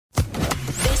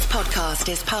podcast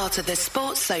is part of the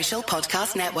Sports Social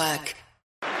Podcast Network.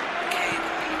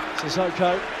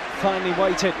 Sissoko finally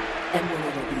waited.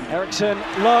 Ericsson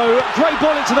low, great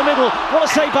ball into the middle. What a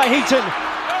save by Heaton.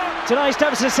 Tonight's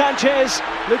Davison Sanchez,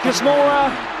 Lucas Moura,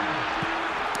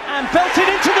 and belted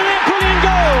into the net. Brilliant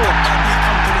goal.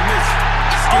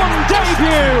 On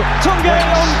debut, Tunge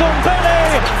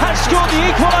Ndombele has scored the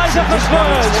equaliser for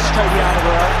Spurs. Totally out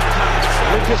of her.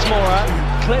 Lucas Moura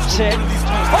clips it.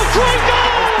 Oh, great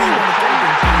goal!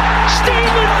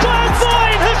 Stephen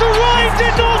Bergwijn has arrived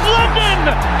in North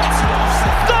London.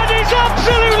 That is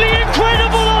absolutely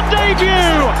incredible on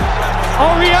debut.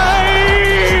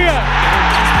 Yaya!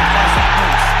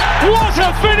 What a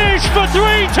finish for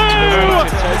 3-2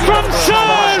 from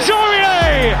Spurs.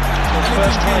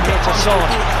 First time hit to Son.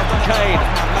 Kane,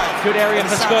 good area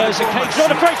for Spurs, and Kane's not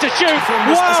afraid to shoot.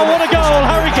 Wow, what a goal,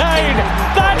 Harry Kane!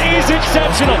 That is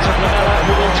exceptional. Lamella,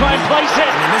 who will try and place it.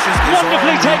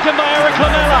 Wonderfully taken by Eric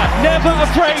Lamella. Never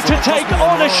afraid to take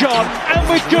on a shot, and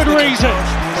with good reason.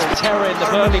 Terror in the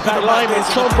Burnley back line, and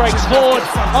Son breaks forward.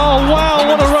 Oh wow,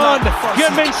 what a run!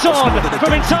 Heung-min Son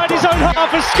from inside his own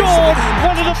half has scored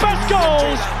one of the best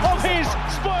goals of his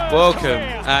Spurs Welcome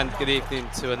career. and good evening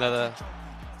to another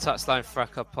Touchline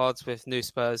Fracker pods with New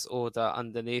Spurs order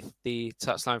underneath the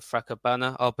Touchline Fracker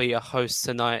banner. I'll be your host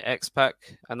tonight, X-Pac,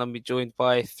 and I'll be joined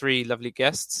by three lovely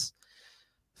guests.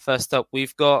 First up,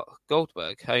 we've got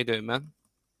Goldberg. How you doing, man?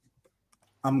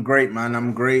 I'm great, man.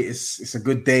 I'm great. It's a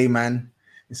good day, man.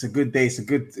 It's a good day.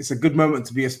 It's a good moment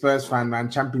to be a Spurs fan, man.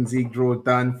 Champions League draw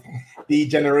done.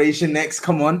 D-Generation next.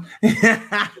 Come on.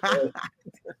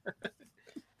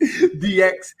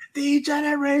 DX,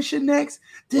 D-Generation next.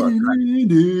 But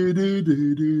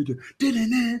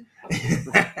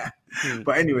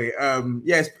anyway,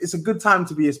 yeah, it's a good time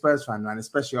to be a Spurs fan, man,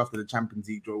 especially after the Champions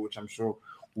League draw, which I'm sure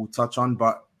we'll touch on.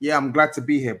 But yeah, I'm glad to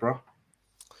be here, bro.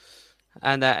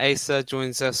 And Asa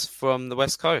joins us from the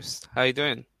West Coast. How you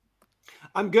doing?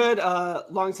 I'm good.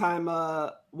 Long time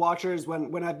watchers.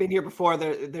 When I've been here before,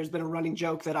 there's been a running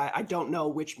joke that I don't know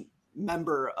which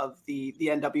member of the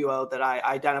NWO that I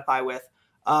identify with.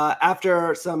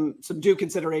 After some due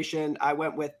consideration, I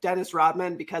went with Dennis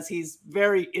Rodman because he's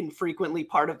very infrequently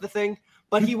part of the thing,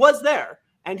 but he was there,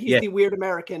 and he's the weird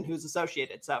American who's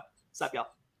associated. So, what's up, y'all?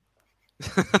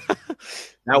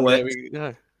 Now there we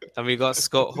go. And we got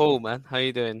Scott Hall, man. How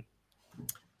you doing?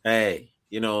 Hey,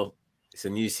 it's a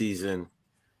new season.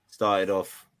 Started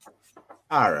off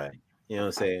all right. You know what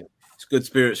I'm saying? It's good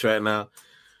spirits right now.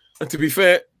 And to be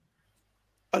fair,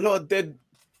 a lot of dead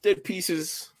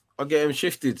pieces are getting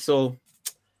shifted. So,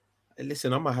 hey,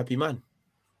 listen, I'm a happy man.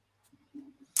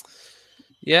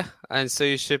 Yeah, and so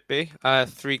you should be.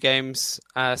 3 games,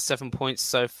 7 points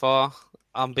so far,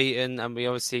 unbeaten, and we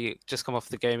obviously just come off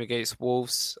the game against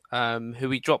Wolves, who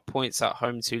we dropped points at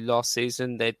home to last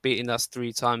season. They'd beaten us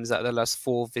 3 times out of the last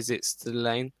 4 visits to the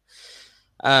lane.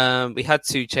 We had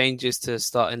 2 changes to the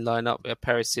starting lineup. We had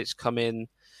Perisic come in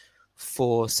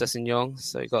for Sessegnon,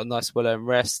 so he got a nice well-earned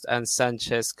rest, and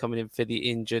Sanchez coming in for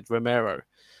the injured Romero.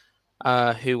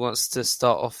 Who wants to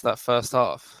start off that first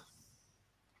half?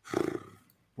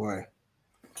 Boy.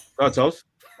 That's us.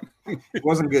 It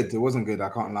wasn't good. I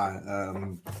can't lie.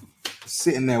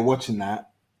 Sitting there watching that,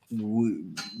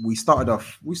 we started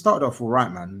off all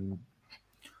right, man.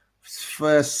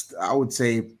 First, I'd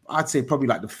say probably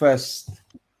like the first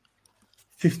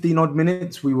 15 odd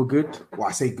minutes we were good. Well,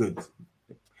 I say good.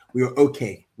 We were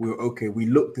okay. We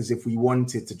looked as if we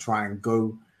wanted to try and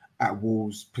go at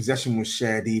Wolves. Possession was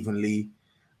shared evenly.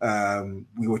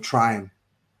 We were trying.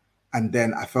 And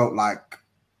then I felt like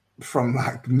from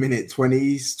like minute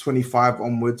 20s, 25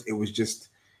 onwards,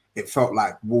 it felt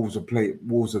like Wolves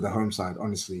are the home side,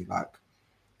 honestly. Like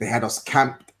they had us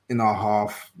camped in our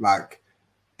half. Like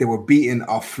they were beating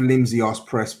our flimsy ass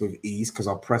press with ease because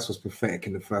our press was pathetic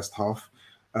in the first half.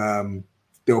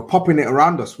 They were popping it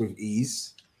around us with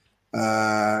ease.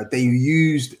 They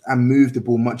used and moved the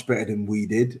ball much better than we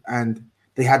did, and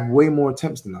they had way more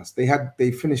attempts than us.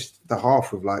 They finished the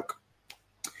half with like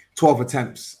 12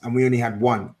 attempts, and we only had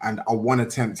 1. And our 1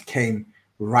 attempt came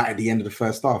right at the end of the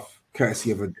first half,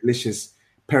 courtesy of a delicious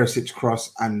Perisic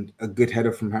cross and a good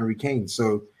header from Harry Kane.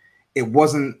 So it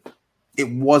wasn't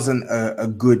a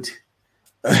good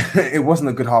it wasn't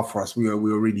a good half for us. We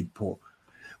were really poor.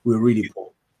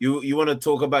 You want to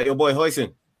talk about your boy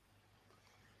Huijsen?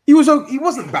 He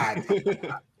wasn't bad.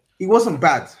 He wasn't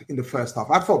bad in the first half.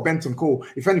 I thought Bentancur,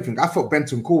 if anything,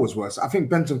 was worse. I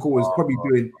think Bentancur was probably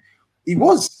doing. He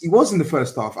was in the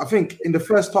first half. I think in the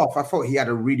first half, I thought he had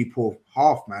a really poor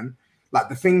half, man. Like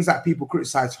the things that people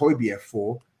criticize Højbjerg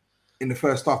for in the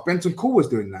first half, Bentancur was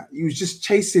doing that. He was just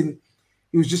chasing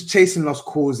he was just chasing lost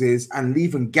causes and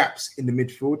leaving gaps in the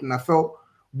midfield. And I felt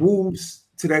Wolves,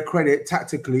 to their credit,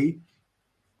 tactically,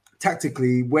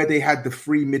 where they had the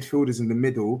three midfielders in the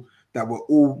middle that were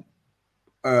all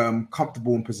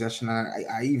comfortable in possession. And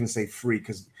I even say free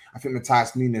because I think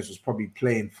Matthias Nunes was probably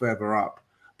playing further up.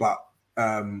 But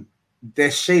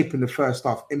their shape in the first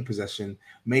half in possession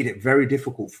made it very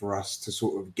difficult for us to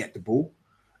sort of get the ball.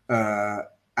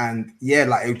 And yeah,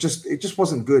 like it just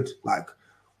wasn't good. Like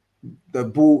the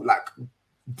ball, like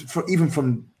even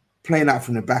from playing out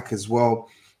from the back as well,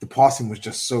 the passing was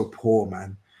just so poor,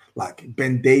 man. Like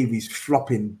Ben Davies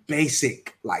flopping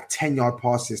basic like 10-yard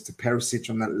passes to Perisic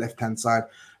on that left-hand side.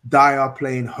 Dyer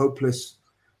playing hopeless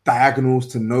diagonals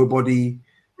to nobody.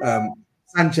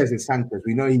 Sanchez is Sanchez.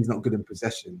 We know he's not good in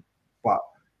possession. But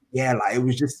yeah, like it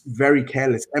was just very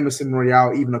careless. Emerson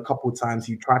Royale, even a couple of times,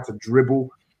 he tried to dribble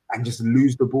and just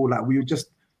lose the ball. Like we were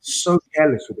just so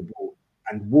careless with the ball.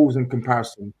 And Wolves in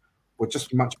comparison were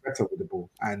just much better with the ball.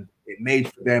 And it made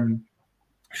for them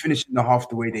finishing the half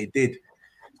the way they did.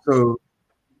 So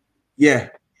yeah.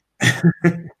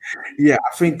 Yeah,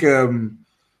 I think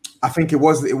it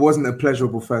wasn't a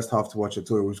pleasurable first half to watch at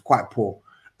all. It was quite poor.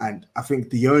 And I think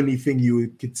the only thing you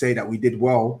could say that we did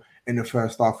well in the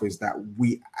first half is that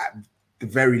we, at the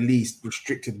very least,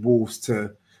 restricted Wolves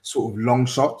to sort of long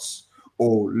shots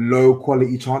or low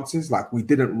quality chances. Like we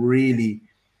didn't really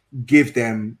give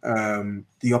them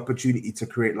the opportunity to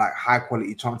create like high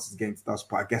quality chances against us.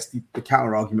 But I guess the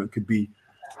counter argument could be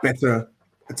better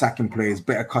attacking players,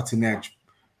 better cutting edge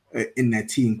in their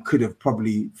team could have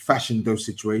probably fashioned those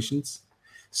situations.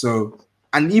 So,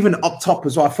 and even up top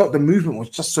as well, I felt the movement was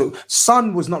just so.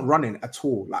 Son was not running at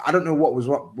all. Like I don't know what was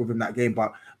wrong with him that game,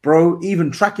 but bro,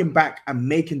 even tracking back and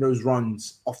making those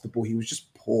runs off the ball, he was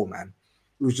just poor, man.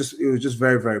 It was just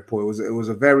very, very poor. It was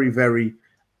a very, very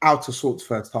out of sorts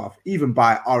first half, even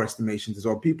by our estimations as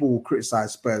well. People will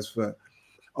criticize Spurs for,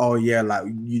 oh yeah, like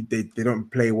they don't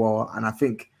play well, and I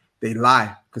think they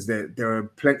lie because there are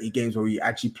plenty of games where we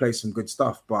actually play some good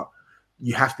stuff, but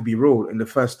you have to be real. In the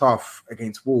first half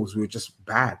against Wolves, we were just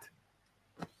bad.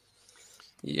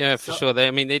 Yeah, for sure. They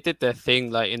did their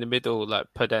thing like in the middle, like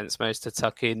Podence managed to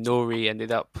tuck in. Nori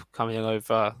ended up coming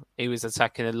over. He was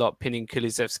attacking a lot, pinning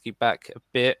Kulusevski back a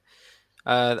bit.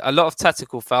 A lot of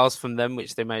tactical fouls from them,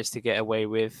 which they managed to get away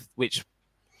with, which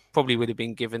probably would have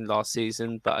been given last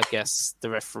season, but I guess the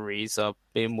referees are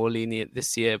being more lenient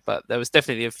this year. But there was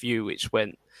definitely a few which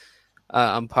went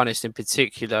unpunished, in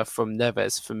particular from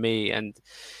Neves for me. And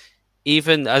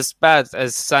even as bad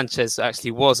as Sanchez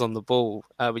actually was on the ball,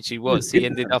 which he was, he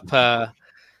ended up,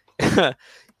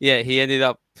 he ended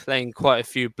up playing quite a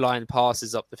few blind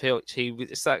passes up the field. He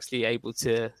was actually able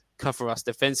to cover us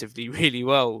defensively really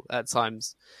well at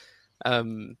times.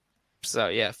 So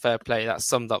yeah, fair play. That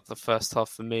summed up the first half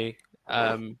for me,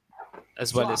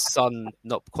 as well as Son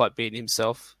not quite being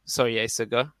himself. Sorry, Yaya,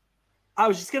 go. I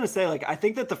was just gonna say, like, I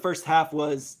think that the first half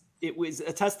was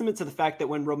a testament to the fact that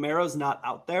when Romero's not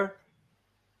out there,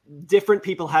 different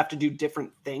people have to do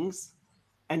different things,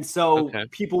 and so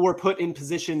people were put in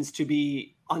positions to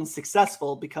be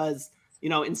unsuccessful because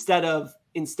instead of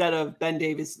Ben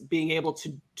Davies being able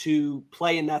to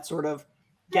play in that sort of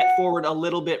get forward a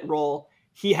little bit role.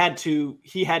 He had to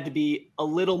be a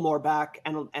little more back,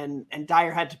 and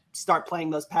Dyer had to start playing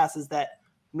those passes that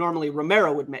normally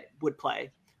Romero would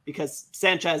play because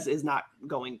Sanchez is not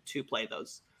going to play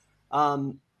those.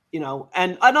 And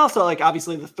also like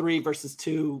obviously the 3 versus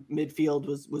 2 midfield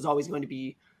was always going to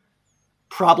be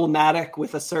problematic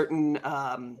with a certain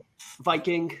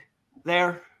Viking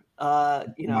there.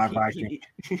 Viking.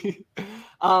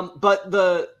 But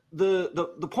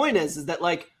the point is that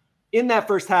like. In that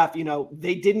first half,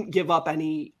 they didn't give up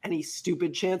any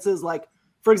stupid chances. Like,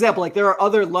 for example, like there are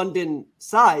other London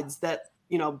sides that,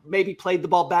 maybe played the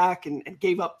ball back and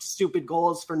gave up stupid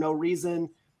goals for no reason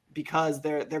because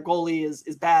their goalie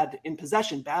is bad in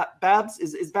possession. Babs,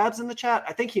 is Babs in the chat?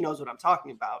 I think he knows what I'm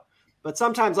talking about. But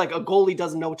sometimes like a goalie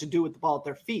doesn't know what to do with the ball at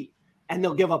their feet and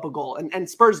they'll give up a goal. And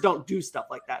Spurs don't do stuff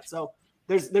like that. So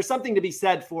there's something to be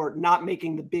said for not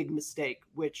making the big mistake,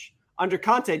 which under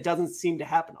Conte doesn't seem to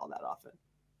happen all that often.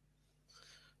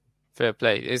 Fair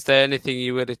play. Is there anything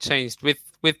you would have changed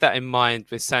with that in mind,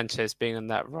 with Sanchez being on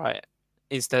that right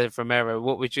instead of Romero?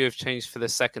 What would you have changed for the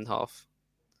second half?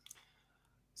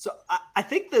 So I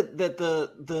think that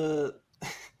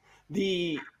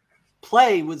the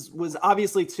play was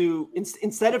obviously to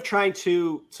instead of trying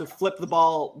to flip the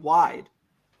ball wide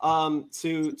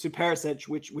to Perisic,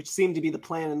 which seemed to be the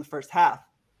plan in the first half.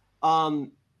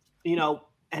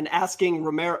 And asking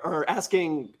Romero or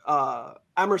asking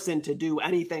Emerson to do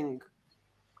anything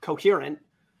coherent,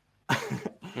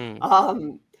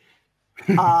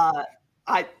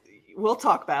 We'll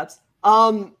talk, Babs.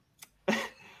 I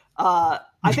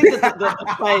think that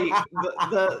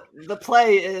the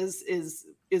play is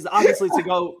obviously to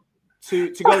go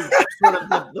sort of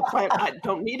the play. I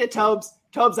don't need it, Tobes.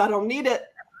 I don't need it.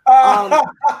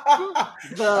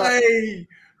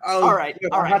 All right.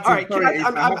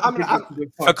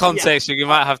 For context, you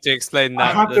might have to explain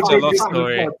that the Jollof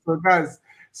story. So, guys,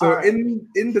 in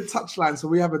the touchline, so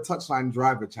we have a touchline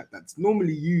driver chat that's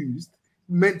normally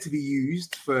meant to be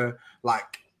used for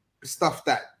like stuff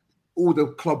that all the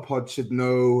club pod should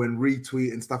know and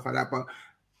retweet and stuff like that. But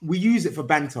we use it for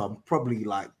banter, probably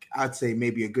like I'd say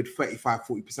maybe a good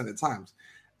 35-40% of times.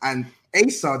 And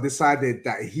Asa decided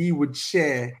that he would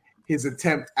share his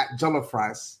attempt at jollof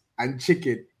rice and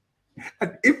chicken.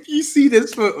 And if you see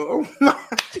this photo,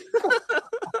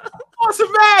 what's a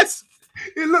mess?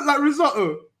 It looked like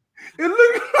risotto. It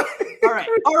looked like...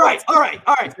 All right.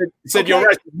 You said your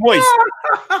rice was moist.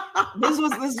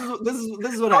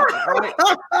 This is what happened. All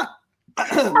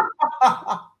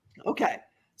right. Okay.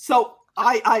 So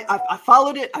I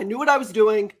followed it. I knew what I was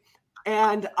doing,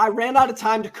 and I ran out of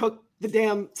time to cook the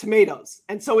damn tomatoes.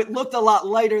 And so it looked a lot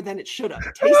lighter than it should have.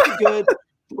 It tasted good.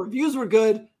 The reviews were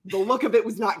good. The look of it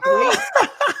was not great.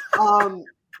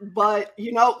 But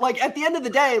like at the end of the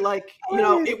day, like,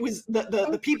 it was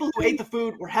the people who ate the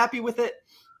food were happy with it.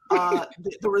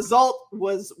 The result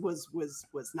was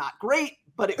not great,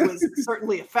 but it was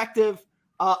certainly effective.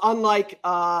 Unlike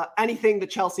anything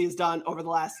that Chelsea has done over the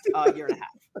last year and a half.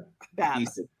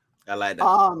 Babs. I like that.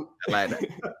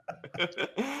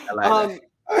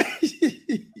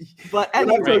 But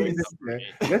anyway,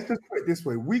 let's just put it this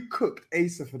way: we cooked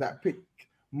Asa for that pick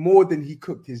more than he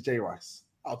cooked his J rice.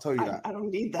 I'll tell you that. I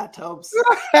don't need that, Tobes.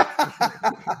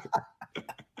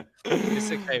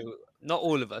 It's okay. Not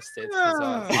all of us did.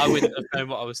 I wouldn't have known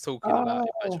what I was talking about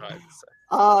if I tried.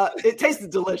 So. It tasted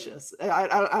delicious.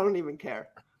 I don't even care.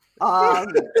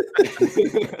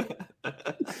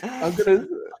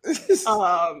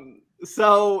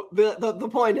 So the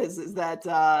point is that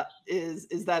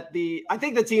I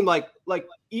think the team like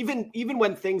even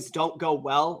when things don't go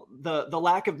well, the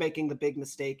lack of making the big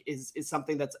mistake is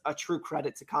something that's a true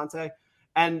credit to Conte.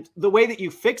 And the way that you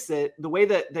fix it,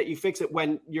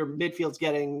 when your midfield's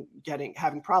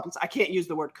having problems, I can't use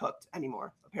the word cooked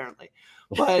anymore, apparently.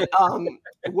 But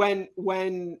when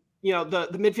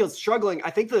the midfield's struggling, I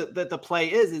think the play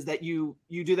is that you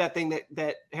do that thing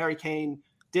that Harry Kane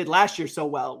did last year so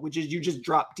well, which is you just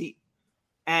drop deep,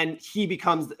 and he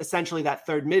becomes essentially that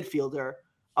third midfielder.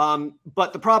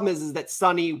 But the problem is that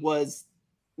Sonny was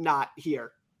not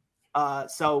here,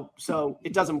 so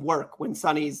it doesn't work when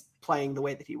Sonny's playing the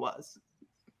way that he was.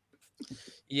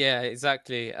 Yeah,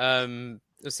 exactly.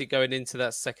 Obviously, going into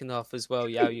that second half as well,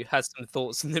 yeah, you had some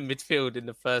thoughts on the midfield in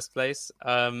the first place.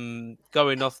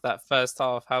 Going off that first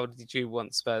half, how did you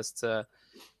want Spurs to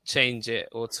change it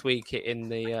or tweak it in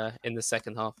the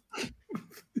second half?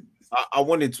 I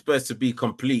wanted Spurs to be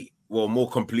complete, well, more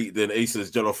complete than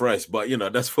Asa's jollof rice, but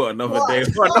that's for another day.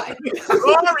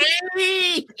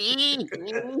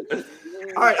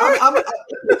 All right. All right. I'm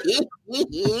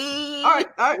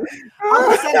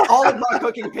gonna send all of my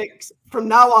cooking picks from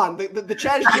now on. The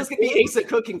chat is just gonna be Asa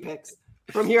cooking picks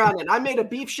from here on in. I made a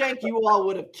beef shank you all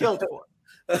would have killed for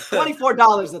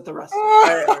 $24 at the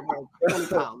restaurant. 20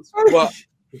 pounds.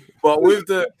 But with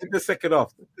the second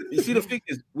half, you see, the thing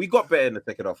is, we got better in the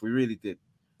second half. We really did.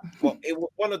 But it was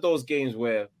one of those games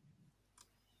where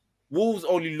Wolves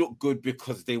only looked good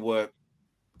because they were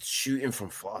shooting from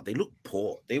far. They looked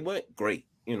poor. They weren't great.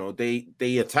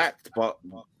 They attacked, but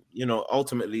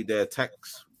ultimately their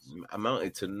attacks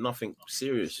amounted to nothing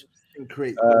serious. And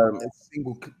create a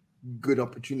single good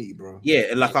opportunity, bro.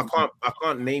 Yeah, like I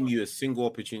can't name you a single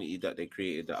opportunity that they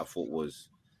created that I thought was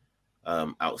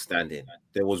outstanding.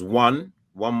 There was one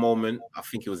moment, I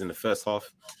think it was in the first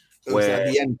half, where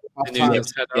at the end,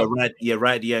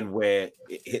 right at the end, where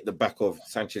it hit the back of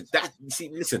Sanchez.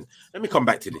 Listen, let me come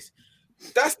back to this.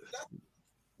 That's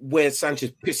where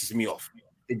Sanchez pisses me off.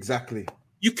 Exactly.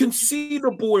 You can see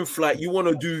the ball in flight. You want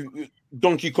to do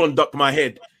Donkey Kong duck my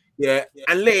head, yeah,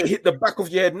 and let it hit the back of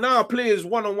your head. Now, players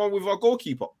one-on-one with our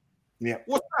goalkeeper. Yeah.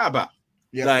 What's that about?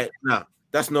 Yeah.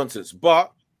 That's nonsense.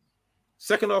 But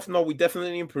second half, no, we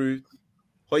definitely improved.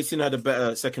 Hoyson had a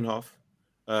better second half.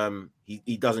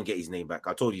 He doesn't get his name back.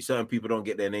 I told you, certain people don't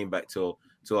get their name back till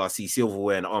I see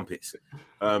silverware in the armpits.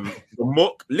 The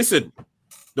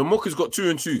Mook has got 2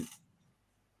 and 2,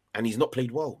 and he's not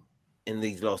played well in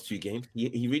these last 2 games.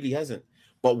 He really hasn't.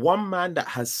 But one man that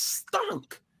has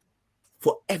stunk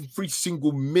for every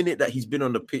single minute that he's been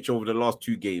on the pitch over the last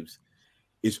 2 games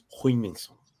is Heung-min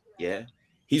Son. Yeah,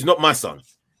 He's not my son.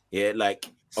 Yeah, like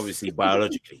obviously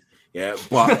biologically. Yeah,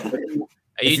 but Are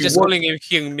if you he just was- calling him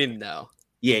Hyung Min now?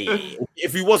 yeah.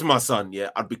 If he was my son, yeah,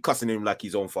 I'd be cussing him like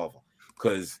his own father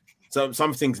because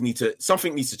something needs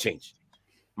to change.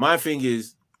 My thing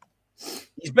is,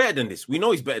 he's better than this. We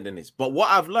know he's better than this. But what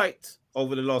I've liked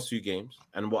over the last few games,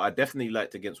 and what I definitely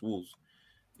liked against Wolves,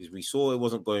 is we saw it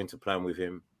wasn't going to plan with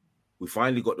him. We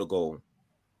finally got the goal,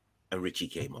 and Richie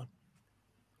came on.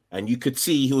 And you could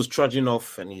see he was trudging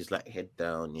off, and he's like, head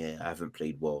down, yeah, I haven't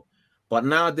played well. But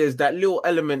now there's that little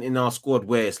element in our squad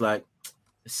where it's like,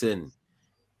 listen,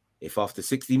 if after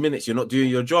 60 minutes you're not doing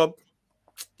your job,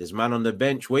 there's man on the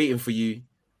bench waiting for you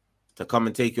to come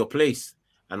and take your place.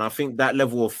 And I think that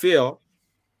level of fear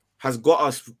has got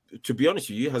us, to be honest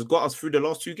with you, has got us through the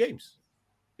last 2 games.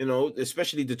 You know,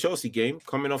 especially the Chelsea game.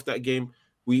 Coming off that game,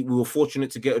 we were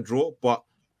fortunate to get a draw, but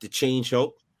the change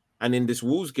helped. And in this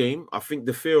Wolves game, I think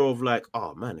the fear of like,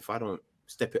 oh man, if I don't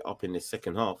step it up in this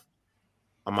second half,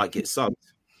 I might get subbed,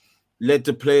 led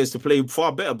the players to play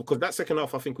far better because that second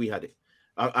half, I think we had it.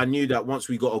 I knew that once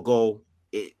we got a goal,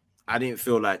 I didn't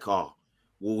feel like,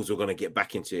 Wolves were going to get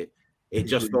back into it. It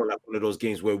just felt like one of those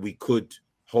games where we could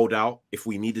hold out if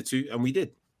we needed to, and we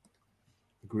did.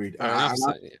 Agreed. I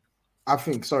I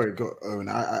think, sorry, go Owen.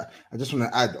 I just want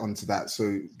to add on to that.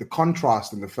 So the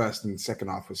contrast in the first and second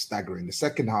half was staggering. The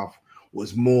second half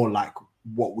was more like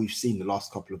what we've seen the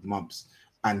last couple of months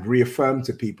and reaffirmed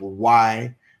to people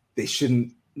why they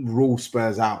shouldn't rule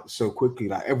Spurs out so quickly.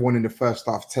 Like everyone in the first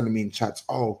half telling me in chats,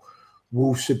 oh,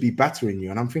 Wolves should be battering you.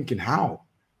 And I'm thinking, how?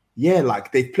 Yeah,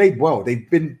 like they've played well. They've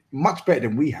been much better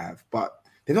than we have, but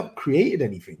they've not created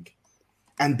anything.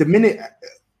 And the minute...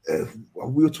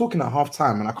 we were talking at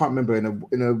halftime, and I can't remember in a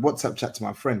WhatsApp chat to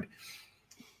my friend.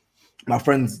 My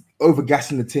friend's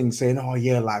overgassing the thing, saying, "Oh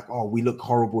yeah, like we look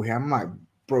horrible here." I'm like,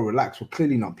 "Bro, relax. We're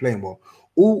clearly not playing well.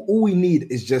 All we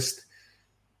need is just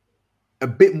a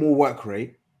bit more work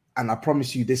rate, and I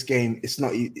promise you, this game it's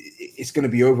going to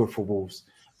be over for Wolves."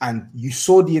 And you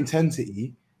saw the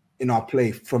intensity in our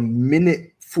play from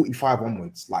minute 45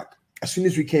 onwards. Like as soon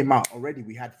as we came out, already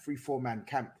we had 3-4 man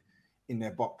camped in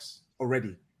their box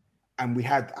already. And we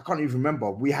had, I can't even remember,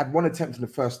 we had 1 attempt in the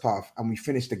first half and we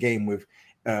finished the game with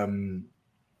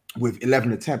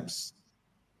 11 attempts.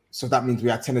 So that means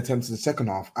we had 10 attempts in the second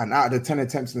half. And out of the 10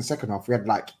 attempts in the second half, we had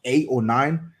like 8 or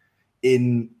 9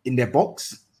 in their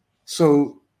box.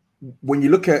 So when you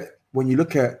look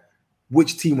at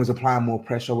which team was applying more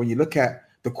pressure, when you look at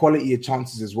the quality of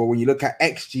chances as well, when you look at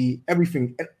XG,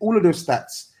 everything, all of those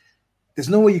stats, there's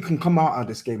no way you can come out of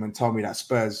this game and tell me that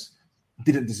Spurs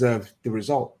didn't deserve the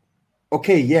result.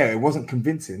 Okay, yeah, it wasn't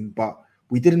convincing, but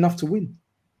we did enough to win.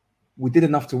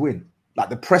 Like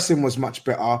the pressing was much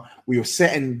better. We were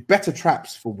setting better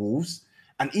traps for Wolves.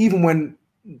 And even when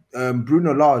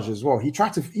Bruno Lage as well, he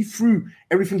threw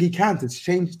everything he can to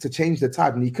change the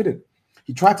tide, and he couldn't.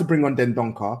 He tried to bring on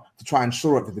Dendoncker to try and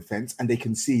shore up the defense, and they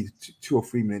conceded 2 or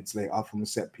 3 minutes later from a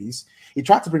set piece. He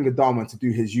tried to bring Adama to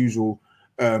do his usual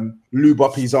lube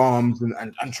up his arms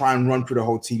and try and run through the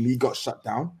whole team. He got shut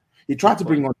down. He tried to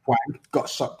bring on Hwang, got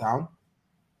shut down.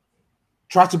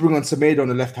 Tried to bring on Semedo on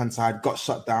the left-hand side, got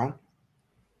shut down.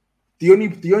 The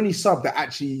only sub that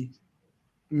actually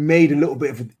made a little bit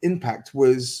of an impact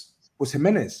was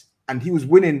Jimenez. And he was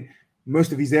winning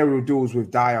most of his aerial duels with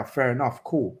Dyer, fair enough,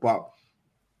 cool. But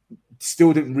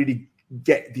still didn't really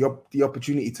get the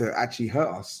opportunity to actually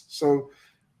hurt us. So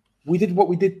we did what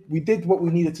we did. We did what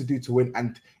we needed to do to win.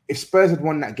 And if Spurs had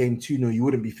won that game 2-0, you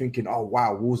wouldn't be thinking, oh,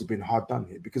 wow, Wolves have been hard done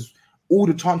here because all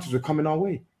the chances were coming our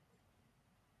way.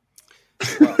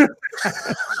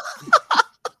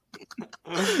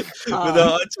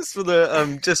 Well, just for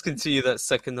the just continue that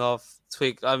second half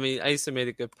tweak. I mean, Asa made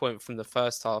a good point from the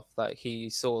first half that he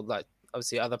saw like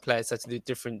obviously other players had to do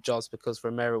different jobs because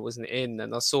Romero wasn't in,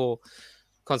 and I saw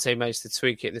Conte managed to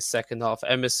tweak it in the second half.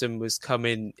 Emerson was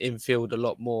coming infield a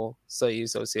lot more, so he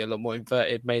was obviously a lot more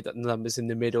inverted, made up the numbers in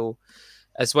the middle,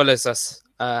 as well as us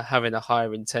having a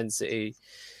higher intensity.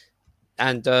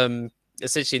 And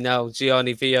essentially now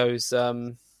Gianni Vio's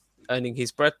earning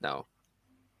his bread now.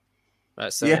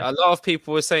 Right, so a lot of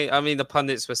people were saying, I mean, the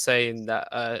pundits were saying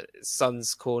that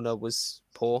Son's corner was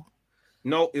poor.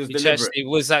 No, it was deliberate. It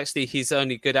was actually his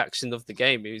only good action of the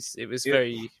game. It was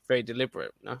very, very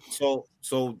deliberate. No?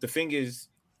 So the thing is,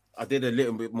 I did a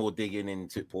little bit more digging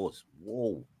into pause.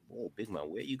 Whoa, big man,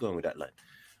 where are you going with that line?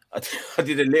 I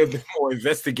did a little bit more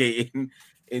investigating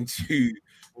into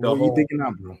the whole. You digging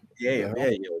up, bro? Yeah,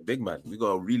 big man. We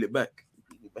gotta reel it back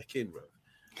in, bro.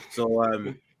 So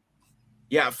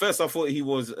at first I thought he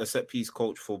was a set piece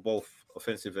coach for both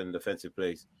offensive and defensive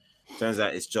plays. Turns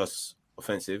out it's just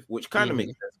offensive, which kind of makes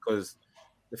sense because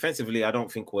defensively, I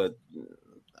think we're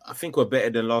better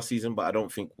than last season, but I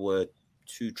don't think we're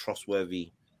too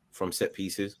trustworthy from set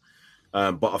pieces.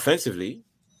 But offensively,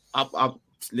 I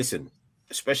listen,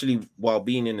 especially while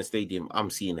being in the stadium, I'm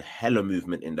seeing a hella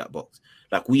movement in that box.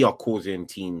 Like, we are causing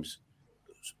teams.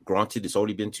 Granted, it's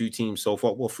only been 2 teams so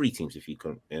far. Well, 3 teams if you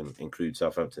can include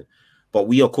Southampton. But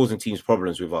we are causing teams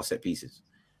problems with our set pieces,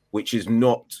 which is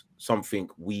not something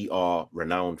we are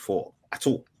renowned for at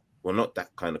all. We're not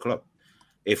that kind of club.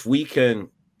 If we can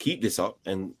keep this up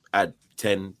and add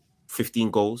 10,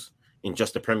 15 goals in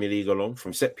just the Premier League alone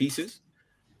from set pieces,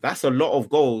 that's a lot of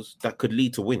goals that could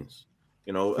lead to wins.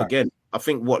 You know, again, I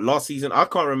think last season, I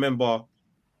can't remember,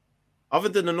 other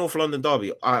than the North London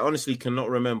derby, I honestly cannot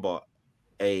remember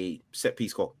a set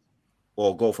piece goal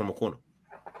or a goal from a corner.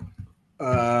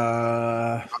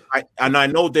 I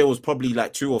know there was probably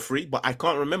like 2 or 3, but I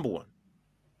can't remember one.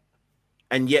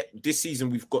 And yet this season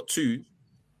we've got 2.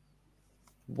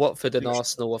 Watford and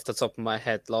Arsenal off the top of my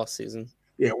head last season.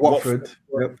 Yeah, Watford.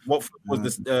 Watford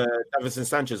was the Davinson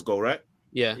Sanchez goal, right?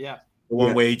 Yeah. The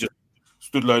one where he just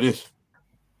stood like this.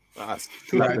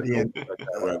 What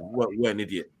an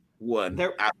idiot. What an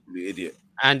absolute idiot.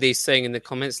 Andy's saying in the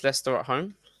comments, Leicester at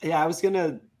home. Yeah, I was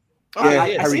gonna.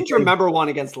 I seem to remember one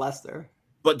against Leicester.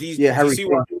 But do you see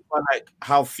what like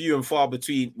how few and far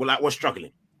between? Well, like, we're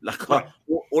struggling. Like,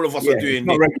 all of us are doing. It's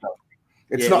not regular.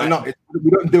 It's not.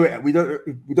 We don't do it. We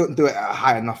don't do it at a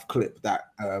high enough clip that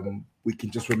we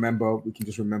can just remember. We can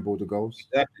just remember all the goals.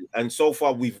 Exactly. And so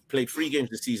far, we've played 3 games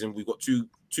this season. We've got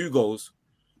two goals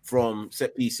from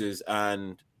set pieces,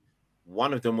 and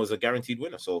one of them was a guaranteed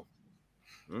winner. So,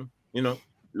 you know,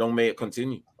 long may it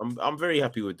continue. I'm very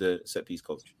happy with the set piece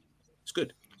coach. It's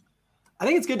good. I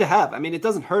think it's good to have. I mean, it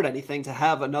doesn't hurt anything to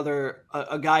have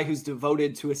a guy who's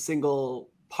devoted to a single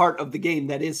part of the game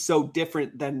that is so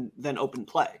different than open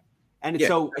play, and it's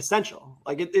so essential.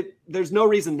 Like, there's no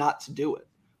reason not to do it,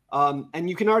 and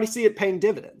you can already see it paying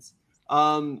dividends.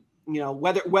 You know,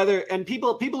 whether and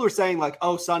people are saying like,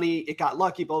 oh, Sonny, it got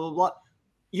lucky, blah blah blah.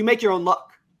 You make your own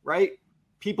luck, right?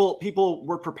 People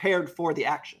were prepared for the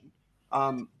action,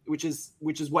 which is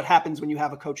what happens when you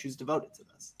have a coach who's devoted to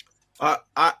this.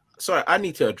 Sorry, I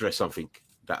need to address something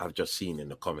that I've just seen in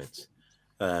the comments.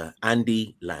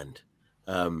 Andy Land.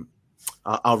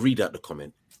 I'll read out the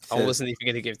comment. I wasn't even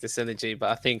going to give this energy, but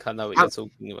I think I know what you're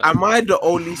talking about. Am I the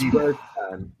only Spurs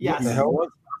fan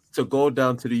to go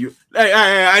down to the Hey,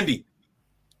 Andy.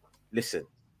 Listen.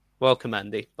 Welcome,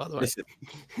 Andy, by the way. Listen.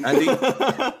 Andy.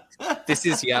 This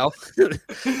is Yao.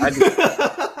 Andy,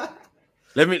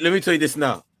 let me tell you this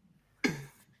now.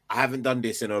 I haven't done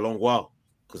this in a long while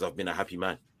because I've been a happy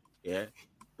man. Yeah.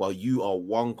 But you are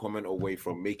one comment away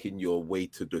from making your way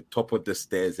to the top of the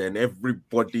stairs, and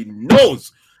everybody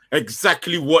knows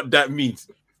exactly what that means.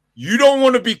 You don't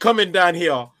want to be coming down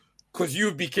here because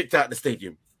you'd be kicked out of the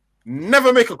stadium.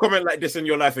 Never make a comment like this in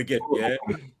your life again. Yeah.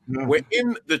 We're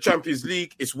in the Champions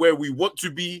League. It's where we want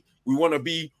to be. We want to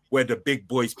be where the big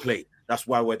boys play. That's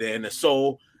why we're there in the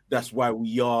soul. That's why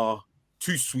we are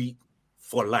too sweet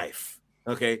for life.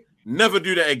 Okay. Never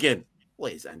do that again.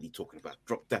 What is Andy talking about?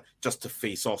 Drop that just to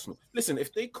face Arsenal. Listen,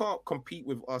 if they can't compete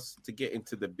with us to get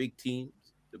into the big teams,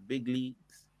 the big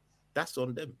leagues, that's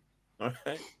on them. All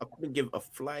right? I couldn't give a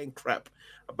flying crap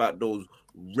about those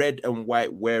red and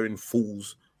white wearing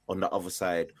fools on the other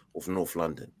side of North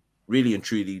London. Really and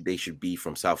truly, they should be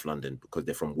from South London because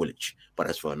they're from Woolwich. But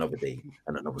that's for another day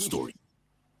and another story.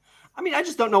 I mean, I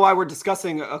just don't know why we're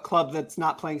discussing a club that's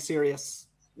not playing serious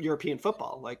European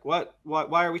football. Like, what?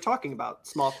 Why are we talking about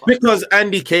small clubs? Because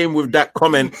Andy came with that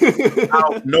comment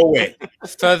out of nowhere.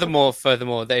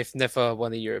 Furthermore, they've never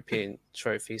won a European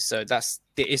trophy, so that's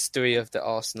the history of the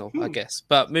Arsenal, I guess.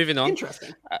 But moving on.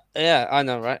 Interesting. Yeah, I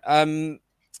know, right?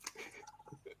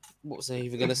 What was I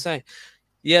even going to say?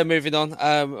 Yeah, moving on.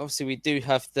 Obviously, we do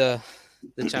have the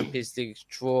Champions League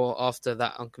draw after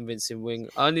that unconvincing win.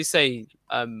 I only say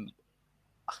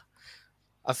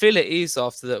I feel it is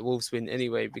after that Wolves win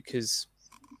anyway, because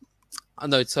I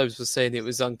know Tobes was saying it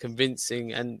was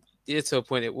unconvincing, and yeah, to a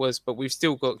point it was, but we've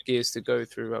still got gears to go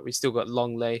through, right? We've still got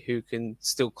Longley who can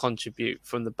still contribute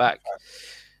from the back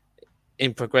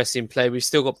in progressing play. We've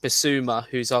still got Bissouma,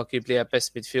 who's arguably our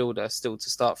best midfielder, still to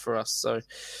start for us. So,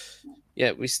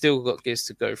 yeah, we still got gears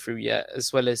to go through yet,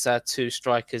 as well as our 2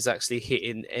 strikers actually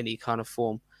hitting any kind of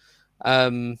form.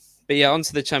 But yeah,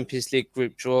 onto the Champions League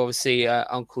group draw. Obviously,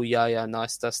 Uncle Yaya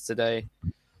niced us today.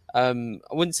 I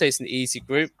wouldn't say it's an easy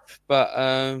group, but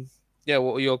yeah,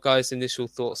 what were your guys' initial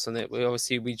thoughts on it?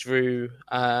 We drew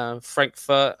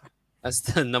Frankfurt as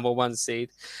the number 1 seed,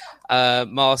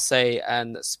 Marseille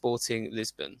and Sporting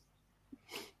Lisbon.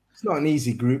 It's not an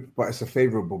easy group, but it's a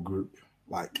favourable group.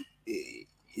 Like,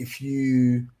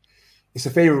 it's a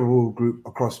favorable group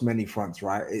across many fronts,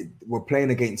 right? We're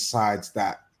playing against sides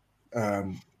that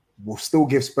will still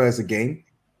give Spurs a game,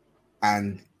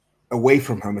 and away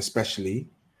from home, especially,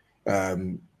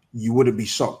 you wouldn't be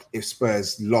shocked if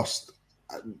Spurs lost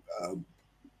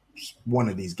one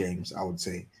of these games, I would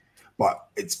say. But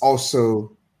it's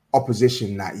also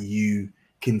opposition that you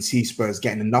can see Spurs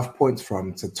getting enough points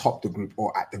from to top the group,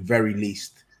 or at the very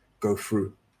least go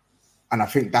through. And I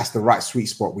think that's the right sweet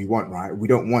spot we want, right? We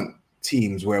don't want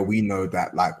teams where we know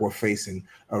that like we're facing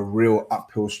a real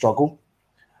uphill struggle.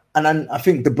 And then I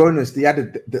think the bonus, the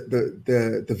added,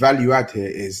 the value add here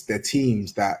is the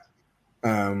teams that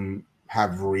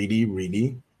have really,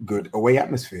 really good away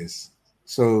atmospheres.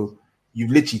 So you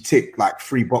literally tick like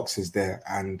 3 boxes there.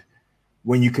 And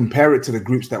when you compare it to the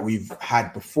groups that we've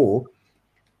had before,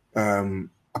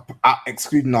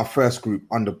 excluding our first group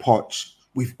under Poch,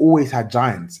 we've always had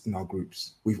giants in our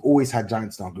groups.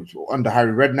 Under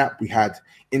Harry Redknapp, we had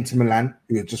Inter Milan,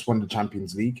 who had just won the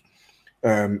Champions League.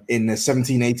 In the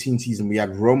 17-18 season, we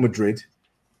had Real Madrid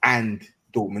and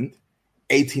Dortmund.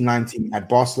 18-19, we had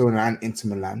Barcelona and Inter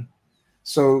Milan.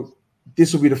 So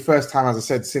this will be the first time, as I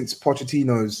said, since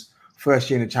Pochettino's first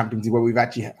year in the Champions League, where we've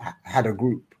actually had a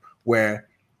group where,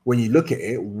 when you look at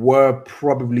it, we're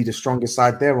probably the strongest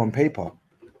side there on paper.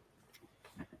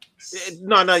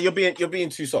 No, you're being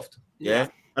too soft. Yeah.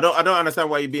 I don't understand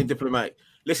why you're being diplomatic.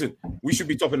 Listen, we should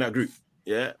be topping that group.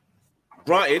 Yeah.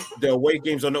 Granted, the away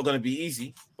games are not going to be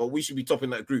easy, but we should be topping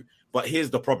that group. But here's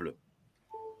the problem.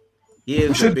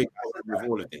 Here's the big problem with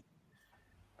all of it.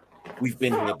 We've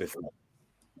been here before.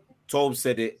 Tob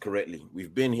said it correctly.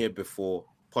 We've been here before.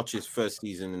 Poch's first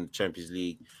season in the Champions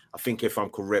League. I think if I'm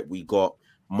correct, we got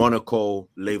Monaco,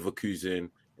 Leverkusen,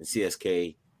 and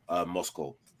CSK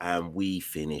Moscow. And we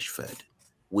finished third.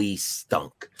 We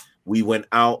stunk. We went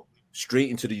out straight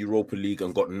into the Europa League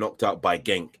and got knocked out by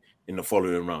Genk in the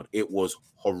following round. It was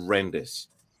horrendous.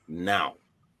 Now,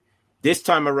 this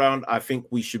time around, I think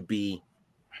we should be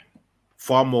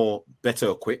far more better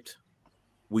equipped.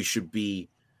 We should be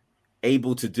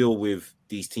able to deal with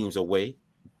these teams away.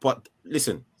 But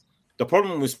listen, the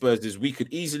problem with Spurs is we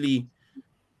could easily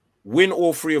win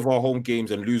all 3 of our home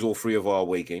games and lose all 3 of our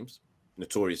away games.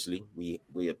 Notoriously, we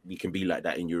can be like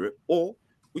that in Europe, or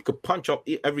we could punch up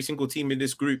every single team in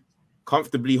this group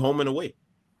comfortably home and away.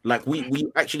 Like we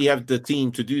actually have the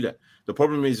team to do that. The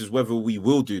problem is whether we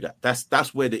will do that.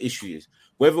 That's where the issue is.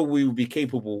 Whether we will be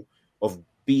capable of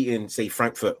beating, say,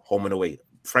 Frankfurt home and away.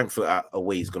 Frankfurt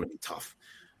away is going to be tough.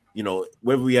 You know,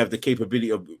 whether we have the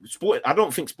capability of sport. I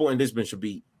don't think Sporting Lisbon should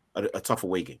be a tough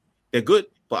away game. They're good,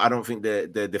 but I don't think they're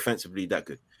defensively that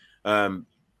good.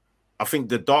 I think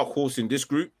the dark horse in this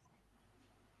group,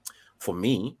 for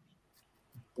me,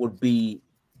 would be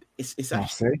it's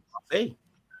actually Marseille.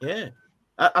 Yeah,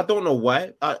 I don't know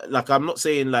why. I'm not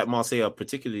saying like Marseille are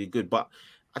particularly good, but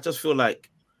I just feel like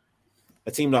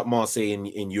a team like Marseille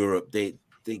in Europe, they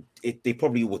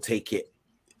probably will take it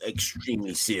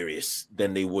extremely serious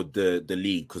than they would the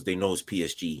league, because they know it's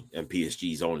PSG and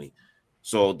PSG's only.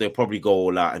 So they'll probably go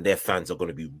all out, and their fans are going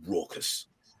to be raucous.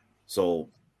 So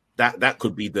that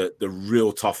could be the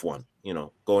real tough one, you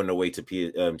know, going away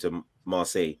to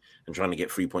Marseille and trying to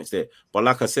get 3 points there. But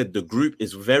like I said, the group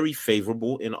is very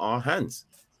favorable in our hands.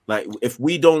 Like, if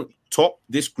we don't top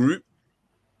this group,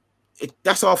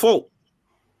 that's our fault.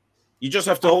 You just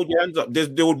have to hold your hands up.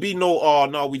 There would be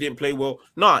no, we didn't play well.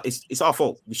 Nah, it's our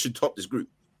fault. We should top this group.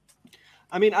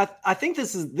 I mean, I think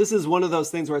this is one of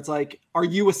those things where it's like, are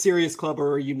you a serious club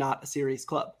or are you not a serious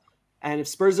club? And if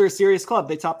Spurs are a serious club,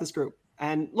 they top this group.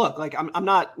 And look, like I'm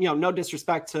not, no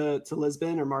disrespect to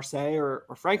Lisbon or Marseille or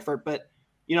Frankfurt, but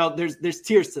there's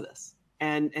tiers to this,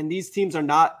 and these teams are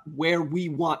not where we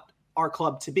want our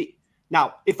club to be.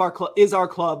 Now, if our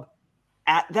club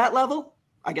at that level,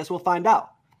 I guess we'll find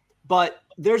out. But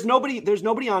there's nobody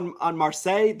on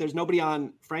Marseille, there's nobody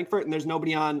on Frankfurt, and there's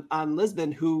nobody on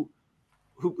Lisbon who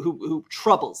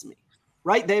troubles me.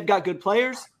 Right? They've got good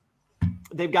players.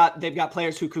 They've got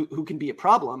players who can be a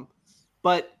problem.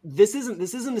 But this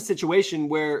isn't a situation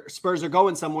where Spurs are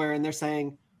going somewhere and they're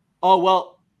saying, "Oh,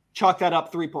 well, chalk that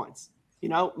up 3 points."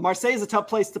 Marseille is a tough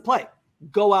place to play.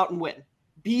 Go out and win.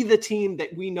 Be the team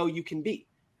that we know you can be.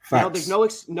 There's no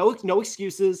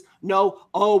excuses. No,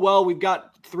 oh well, we've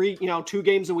got 2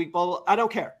 games a week. Blah, blah. I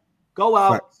don't care. Go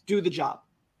out, Facts. Do the job.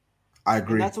 I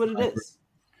agree. And that's what it is.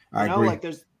 I agree. Like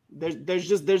there's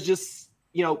just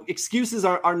excuses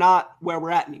are not where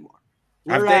we're at anymore.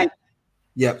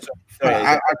 Yep.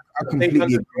 I completely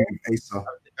agree with Asa.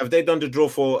 Have they done the draw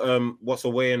for what's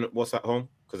away and what's at home?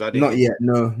 Because I didn't. Not yet.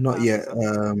 No, not yet.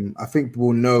 I think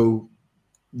we'll know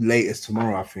latest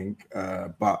tomorrow, I think.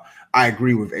 But I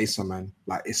agree with Asa, man.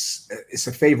 Like it's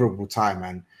a favorable time,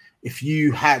 man. If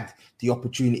you had the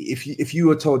opportunity, if you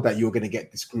were told that you're going to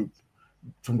get this group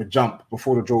from the jump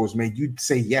before the draw was made, you'd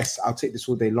say yes. I'll take this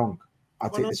all day long. I'll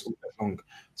take this all day long.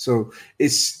 So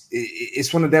it's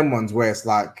one of them ones where it's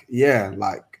like, yeah,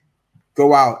 like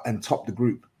go out and top the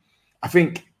group. I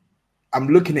think I'm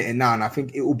looking at it now, and I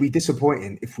think it will be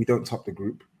disappointing if we don't top the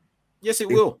group. Yes, it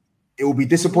will. It will be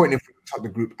disappointing if we don't top the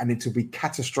group, and it will be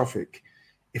catastrophic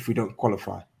if we don't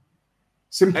qualify.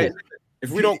 Simple. Hey, if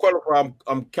we don't qualify,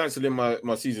 I'm cancelling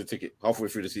my season ticket halfway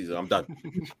through the season. I'm done.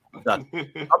 I'm done.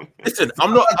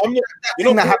 I'm not. You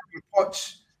know that happened with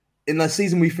Poch in the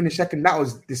season we finished second. That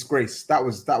was disgrace. That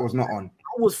was not on.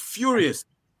 I was furious.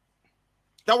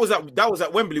 That was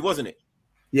at Wembley, wasn't it?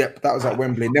 Yep, that was at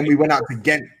Wembley. And then we went out to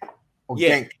Ghent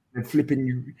Genk and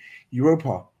flipping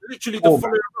Europa. Literally the following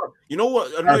round. You know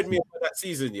what annoyed me about that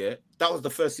season? Yeah, that was the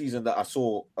first season that I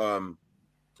saw.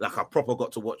 Like I proper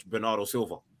got to watch Bernardo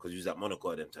Silva because he was at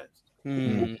Monaco at them times.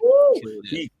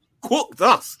 He cooked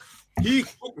us. He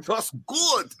cooked us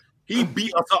good. He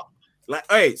beat us up. Like,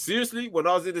 hey, seriously, when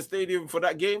I was in the stadium for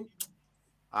that game,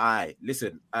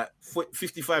 listen, at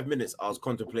 55 minutes, I was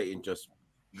contemplating just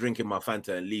drinking my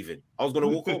Fanta and leaving. I was going to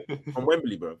walk home from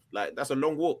Wembley, bro. Like, that's a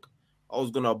long walk. I was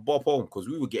going to bop home because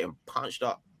we were getting punched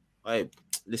up. Hey,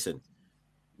 listen,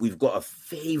 we've got a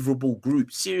favorable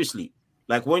group. Seriously.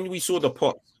 Like, when we saw the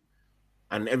pot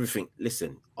and everything,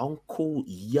 listen, Uncle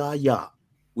Yaya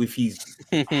with his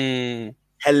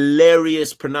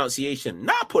hilarious pronunciation,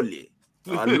 Napoli.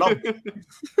 I love it.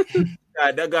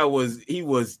 That guy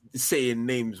was saying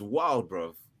names wild,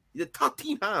 bro. The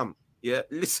Tottenham. Yeah,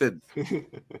 listen,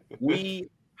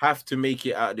 we have to make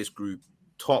it out of this group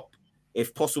top.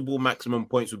 If possible, maximum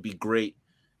points would be great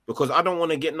because I don't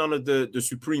want to get none of the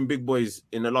supreme big boys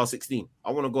in the last 16. I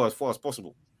want to go as far as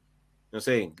possible. You know what I'm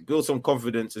saying? Build some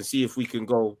confidence and see if we can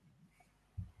go.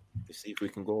 See if we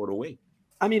can go all the way.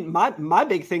 I mean, my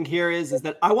big thing here is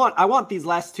that I want these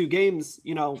last two games,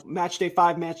 you know, match day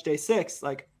 5, match day 6.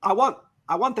 Like I want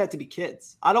that to be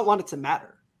kids. I don't want it to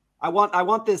matter. I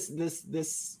want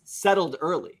this settled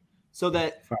early so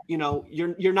that you know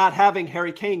you're not having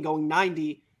Harry Kane going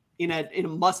 90 in a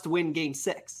must win game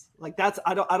 6. Like that's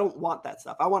I don't want that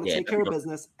stuff. I want to take care of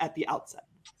business at the outset.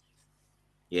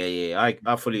 Yeah,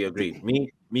 I fully agree.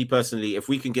 Me personally, if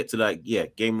we can get to like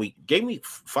game week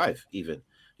 5 even.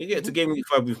 You get to game week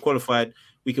 5, we've qualified.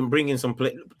 We can bring in some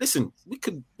play. Listen, we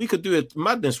could do a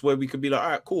madness where we could be like, all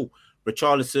right, cool.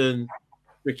 Richarlison,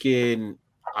 freaking,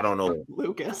 I don't know,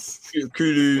 Lucas,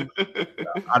 Kulu.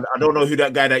 I don't know who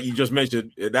that guy that you just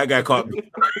mentioned. That guy can't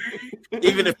be.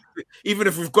 even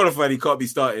if we've qualified, he can't be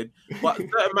started. But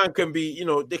that man can be. You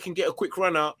know, they can get a quick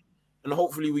run out, and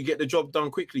hopefully we get the job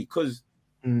done quickly. Because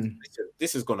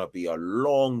this is gonna be a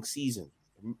long season.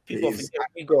 People think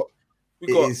we got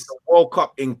the World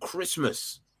Cup in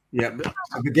Christmas. Yeah,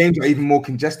 the games are even more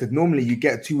congested. Normally, you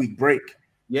get a 2-week break.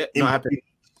 Yeah,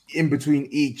 in between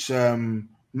each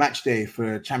match day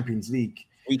for Champions League.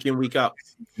 Week in, week out.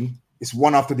 It's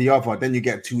one after the other. Then you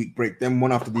get a 2-week break. Then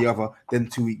one after the other. Then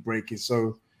 2-week break.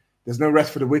 So there's no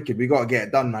rest for the wicked. We got to get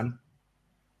it done, man.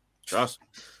 Trust.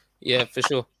 Yeah, for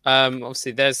sure.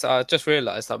 Obviously, I just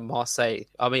realised that Marseille.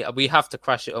 I mean, we have to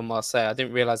crash it on Marseille. I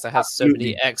didn't realise they had so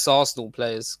many ex-Arsenal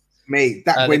players. Mate,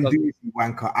 that Guendouzi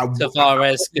wanker.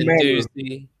 Tavares,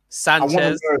 Guendouzi, Sanchez. I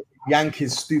want to yank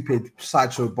his stupid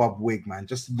sideshow Bob wig, man.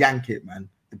 Just yank it, man.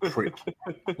 The prick.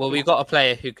 Well, we've got a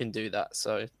player who can do that.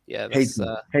 So, yeah, that's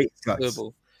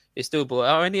doable. It's doable.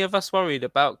 Are any of us worried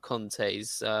about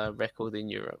Conte's record in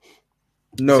Europe?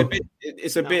 No.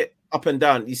 It's a bit up and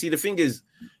down. You see, the thing is,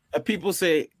 people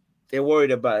say they're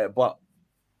worried about it, but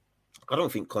I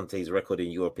don't think Conte's record in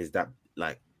Europe is that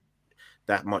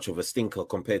much of a stinker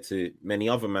compared to many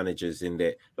other managers in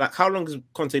there. Like, how long has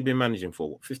Conte been managing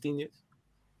for? What, 15 years?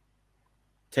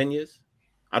 10 years?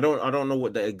 I don't know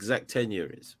what the exact tenure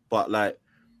is, but like,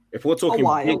 if we're talking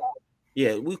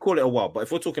we call it a while, but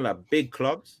if we're talking like big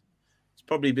clubs, it's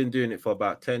probably been doing it for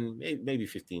about 10, maybe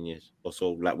 15 years or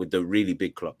so, like with the really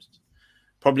big clubs.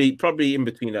 Probably in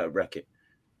between that bracket.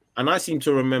 And I seem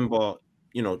to remember,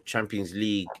 you know, Champions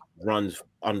League runs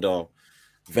under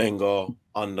Wenger,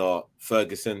 under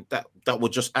Ferguson, that were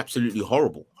just absolutely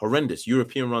horrendous.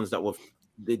 European runs that were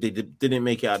they didn't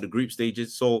make it out of the group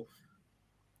stages. So,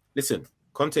 listen,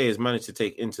 Conte has managed to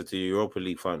take Inter to the Europa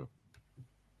League final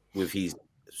with his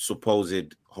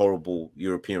supposed horrible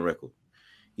European record.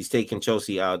 He's taken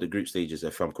Chelsea out of the group stages,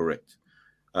 if I'm correct.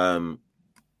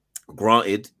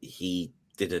 Granted, he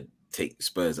didn't take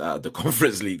Spurs out of the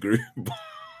Conference League group,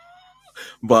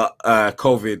 but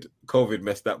COVID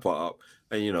messed that part up.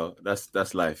 And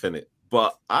that's life, isn't it?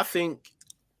 But I think,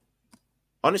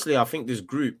 honestly, this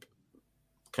group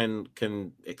can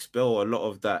expel a lot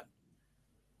of that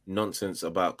nonsense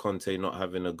about Conte not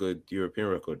having a good European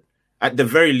record. At the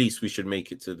very least, we should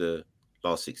make it to the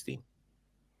last 16.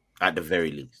 At the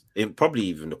very least, probably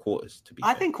even the quarters. To be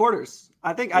fair. think quarters.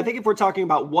 I think if we're talking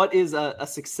about what is a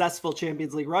successful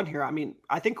Champions League run here, I mean,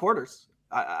 I think quarters.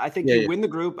 I think you win the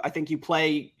group. I think you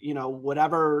play,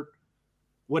 whatever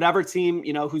team,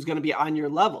 who's going to be on your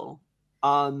level.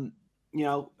 I don't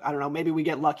know. Maybe we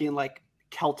get lucky and like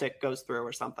Celtic goes through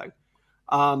or something.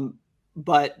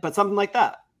 But something like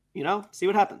that, see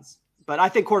what happens. But I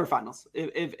think quarterfinals.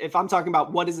 If I'm talking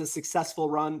about what is a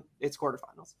successful run, it's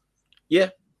quarterfinals. Yeah.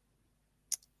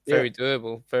 Very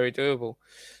doable. Very doable.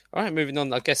 All right, moving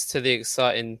on, I guess, to the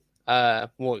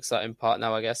more exciting part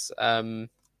now, I guess.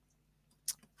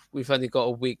 We've only got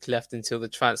a week left until the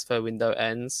transfer window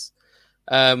ends.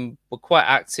 We're quite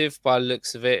active by the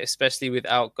looks of it, especially with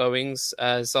outgoings.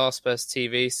 Spurs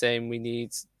TV saying we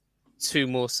need 2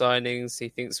 more signings. He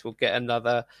thinks we'll get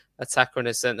another attacker and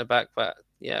a centre-back. But,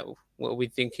 yeah, what are we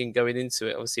thinking going into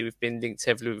it? Obviously, we've been linked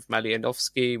heavily with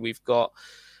Malianovsky. We've got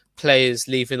players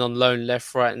leaving on loan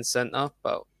left, right and centre.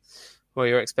 But what are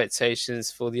your expectations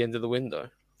for the end of the window?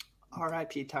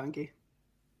 R.I.P. Tanguy.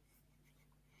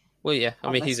 Well, yeah,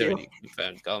 I mean, he's you. already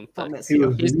confirmed gone. But He's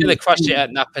going to crush it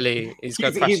at Napoli. He's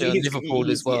going to crush it at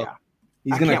Liverpool as well.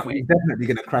 Yeah. He's definitely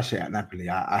going to crash it at Napoli.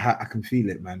 I can feel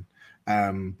it, man.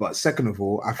 But second of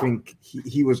all, I think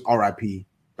he was RIP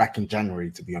back in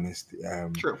January, to be honest.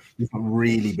 True. He's not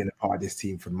really been a part of this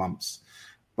team for months.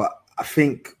 But I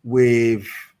think with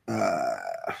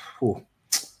with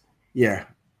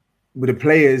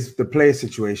the player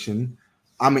situation,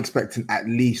 I'm expecting at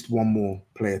least 1 more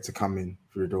player to come in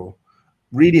through the door.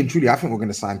 Really and truly, I think we're going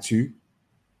to sign 2,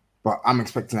 but I'm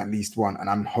expecting at least 1, and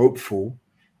I'm hopeful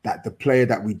that the player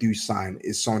that we do sign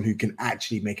is someone who can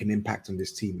actually make an impact on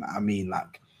this team. I mean,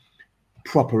 like,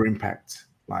 proper impact.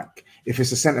 Like, if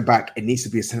it's a centre-back, it needs to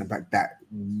be a centre-back that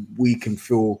we can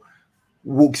feel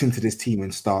walks into this team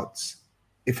and starts.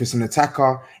 If it's an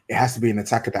attacker, it has to be an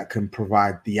attacker that can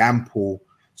provide the ample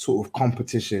sort of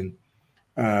competition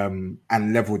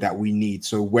and level that we need.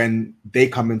 So when they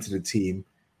come into the team,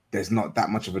 there's not that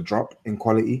much of a drop in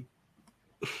quality.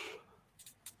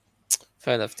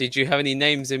 Fair enough. Did you have any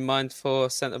names in mind for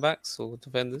centre-backs or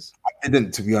defenders? I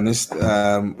didn't, to be honest.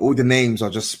 All the names are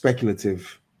just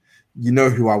speculative. You know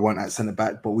who I want at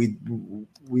centre-back, but we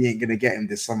ain't going to get him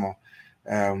this summer.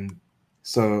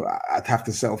 So I'd have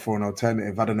to settle for an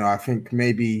alternative. I don't know. I think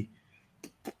maybe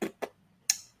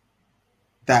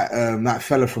that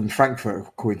fella from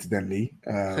Frankfurt, coincidentally,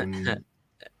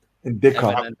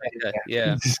 Dicker,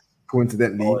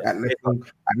 coincidentally, at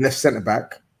left centre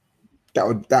back,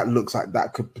 that looks like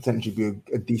that could potentially be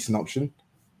a decent option.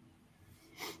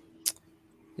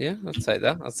 Yeah, I'll take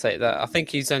that. I think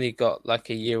he's only got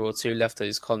like a year or 2 left of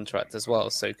his contract as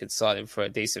well, so we could sign him for a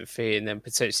decent fee and then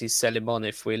potentially sell him on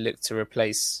if we look to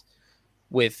replace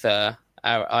with our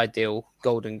ideal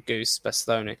golden goose,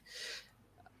 Bastoni.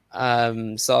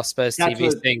 So our Spurs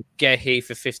TV saying Gehi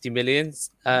for 50 million.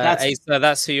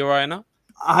 That's who you're eyeing up?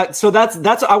 So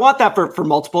that's I want that for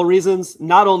multiple reasons.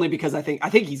 Not only because I think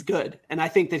he's good, and I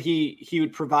think that he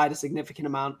would provide a significant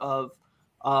amount of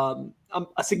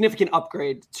a significant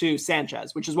upgrade to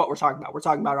Sanchez, which is what we're talking about. We're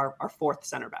talking about our 4th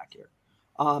center back here,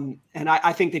 and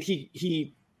I think that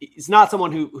he is not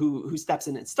someone who steps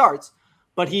in and starts,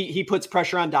 but he puts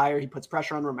pressure on Dyer, he puts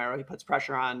pressure on Romero, he puts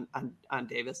pressure on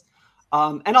Davis.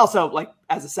 And also, like,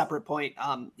 as a separate point,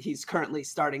 he's currently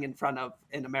starting in front of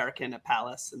an American at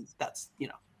Palace, and that's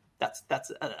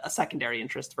a secondary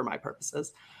interest for my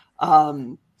purposes.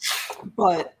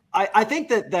 But I think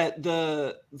that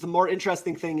the more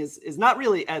interesting thing is not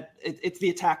really it's the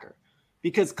attacker,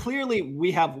 because clearly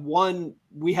we have one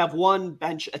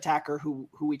bench attacker who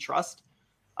we trust,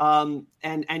 and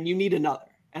you need another.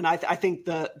 And I think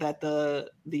that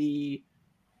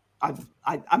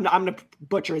I'm going to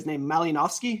butcher his name.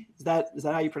 Malianovsky. Is that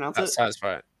how you pronounce it? That sounds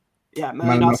right. Yeah,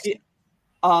 Malianovsky.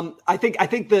 I think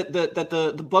that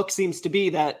the book seems to be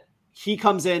that he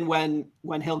comes in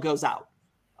when Hill goes out,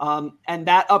 and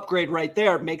that upgrade right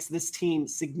there makes this team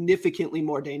significantly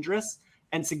more dangerous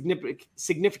and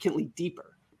significantly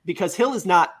deeper, because Hill is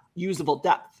not usable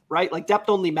depth, right? Like, depth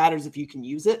only matters if you can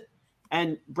use it.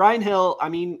 And Brian Hill, I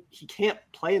mean, he can't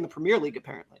play in the Premier League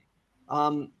apparently.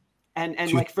 And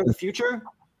like for the future,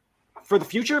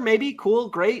 maybe cool,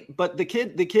 great. But the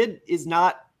kid is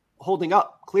not holding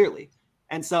up clearly.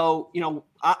 And so,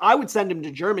 I would send him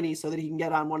to Germany so that he can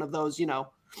get on one of those,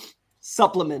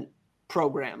 supplement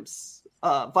programs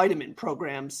vitamin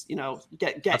programs.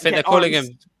 Get. I think they're calling them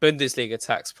Bundesliga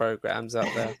tax programs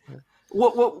out there.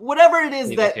 Whatever it is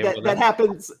that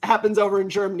happens over in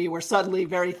Germany, where suddenly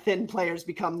very thin players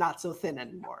become not so thin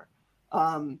anymore.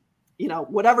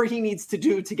 Whatever he needs to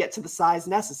do to get to the size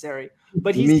necessary,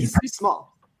 but he's too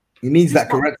small. He needs that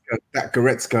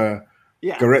Goretzka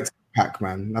pack,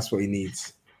 man. That's what he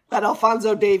needs. That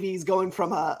Alphonso Davies going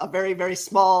from a very, very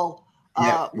small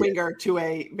winger to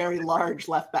a very large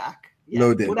left back.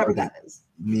 Whatever that is.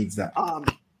 Needs that.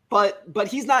 But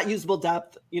he's not usable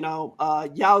depth.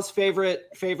 Yao's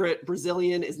favorite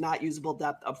Brazilian is not usable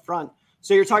depth up front.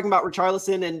 So you're talking about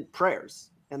Richarlison and prayers,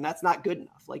 and that's not good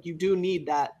enough. Like, you do need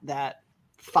that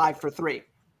 5 for 3.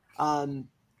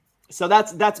 So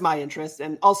that's my interest.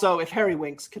 And also, if Harry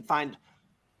Winks could find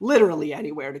literally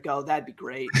anywhere to go, that'd be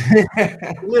great.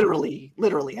 literally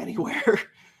anywhere.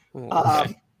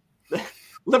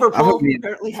 Liverpool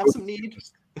apparently have some need.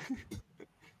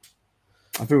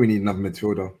 I think we need another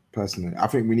midfielder, personally.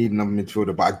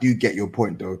 But I do get your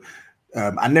point, though.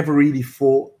 I never really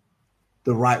thought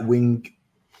the right wing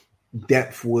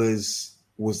depth was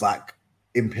like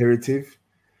imperative,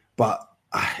 but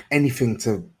anything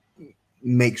to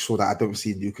make sure that I don't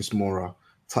see Lucas Moura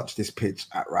touch this pitch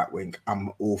at right wing,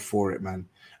 I'm all for it, man.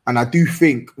 And I do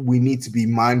think we need to be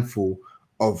mindful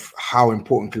of how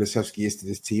important Kulusevski is to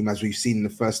this team, as we've seen in the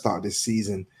first start of this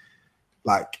season.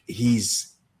 Like,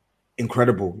 he's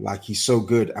incredible. Like, he's so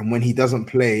good. And when he doesn't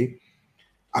play,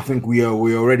 I think we're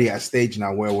already at a stage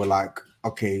now where we're like,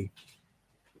 okay,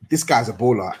 this guy's a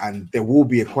baller, and there will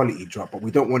be a quality drop, but we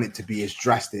don't want it to be as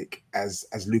drastic as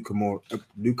Lucas Moura,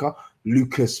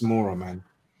 man.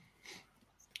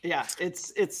 Yeah,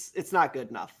 it's not good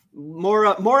enough.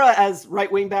 Moura as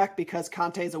right wing back because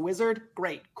Conte is a wizard.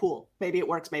 Great, cool. Maybe it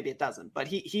works, maybe it doesn't. But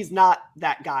he's not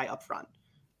that guy up front.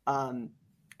 And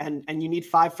you need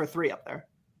 5 for 3 up there.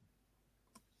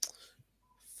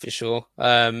 For sure.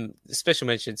 Special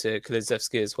mention to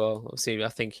Kulusevski as well. Obviously, I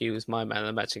think he was my man of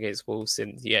the match against Wolves,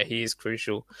 and yeah, he is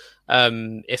crucial.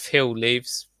 If Hill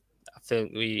leaves, I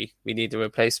think we need a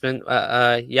replacement.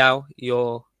 Yao,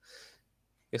 you're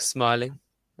smiling.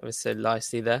 I said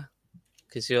nicely there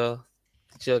because you're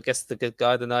I guess the good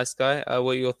guy, the nice guy.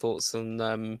 What are your thoughts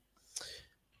on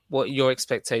what are your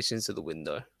expectations of the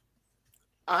window?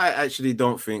 I actually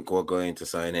don't think we're going to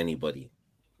sign anybody.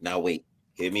 Now wait,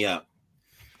 hear me out.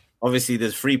 Obviously,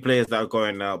 there's 3 players that are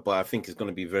going now, but I think it's going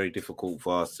to be very difficult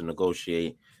for us to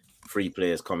negotiate 3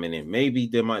 players coming in. Maybe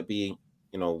there might be,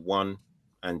 1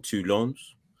 and 2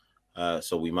 loans.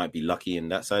 So we might be lucky in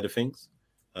that side of things.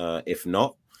 If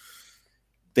not,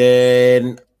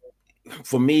 then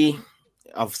for me,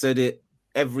 I've said it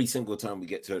every single time we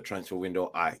get to a transfer window.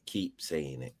 I keep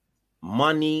saying it.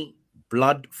 Money,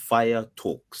 blood, fire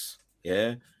talks.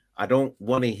 Yeah. I don't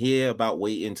want to hear about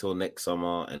waiting until next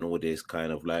summer and all this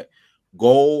kind of like,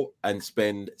 go and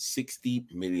spend 60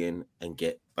 million and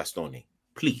get Bastoni.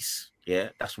 Please. Yeah,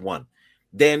 that's one.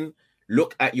 Then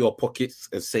look at your pockets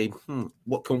and say,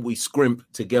 what can we scrimp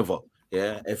together?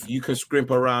 Yeah, if you can scrimp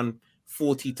around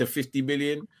 40 to 50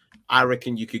 million, I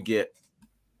reckon you could get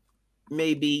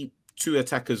maybe 2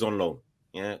 attackers on loan.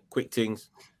 Yeah, quick things.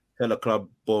 Tell a club,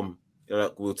 boom,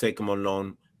 we'll take them on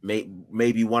loan.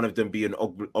 Maybe one of them be an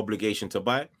obligation to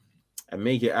buy and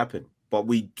make it happen. But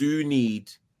we do need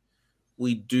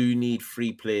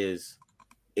 3 players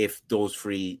if those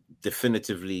 3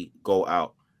 definitively go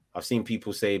out. I've seen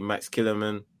people say Max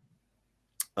Killerman.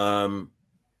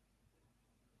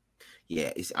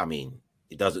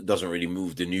 It doesn't really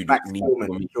move the new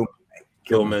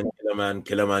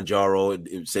Kilimanjaro,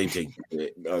 same thing.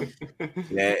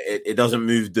 It doesn't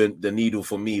move the needle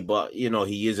for me, but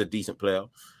he is a decent player.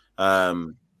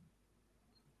 But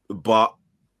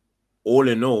all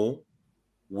in all,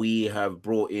 we have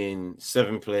brought in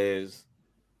 7 players.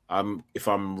 If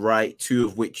I'm right, 2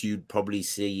 of which you'd probably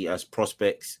see as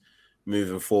prospects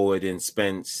moving forward in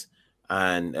Spence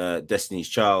and Destiny's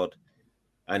Child.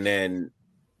 And then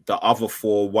the other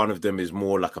 4, one of them is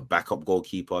more like a backup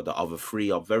goalkeeper. The other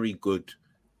 3 are very good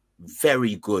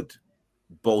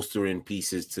bolstering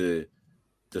pieces to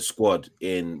the squad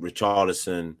in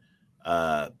Richarlison,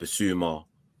 Basuma,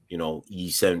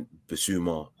 Yisen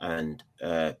Basuma, and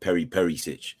Perry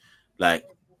Perisic. Like,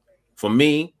 for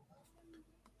me,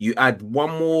 you add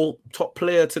 1 more top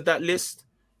player to that list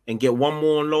and get 1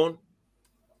 more on loan,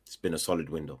 it's been a solid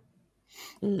window.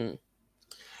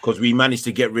 Because we managed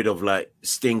to get rid of like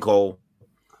Stinko.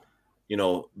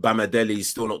 Bamadeli's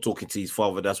still not talking to his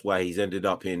father. That's why he's ended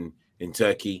up in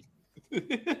Turkey.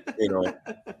 If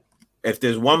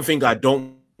there's one thing I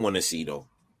don't want to see, though,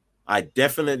 I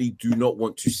definitely do not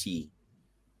want to see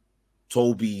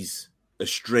Toby's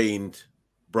strained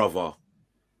brother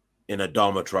in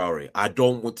Adama Traore. I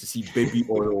don't want to see baby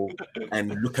oil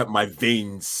and look at my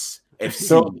veins,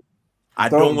 FC. I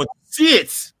don't want to see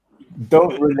it.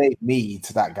 Don't relate me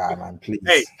to that guy, man, please.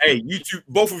 Hey, you two,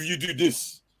 both of you do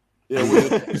this. Yeah,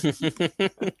 look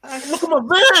at my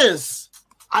veins.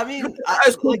 I mean,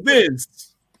 like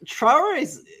veins. Traore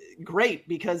is great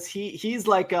because he's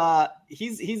like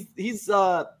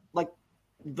like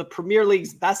the Premier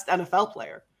League's best NFL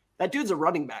player. That dude's a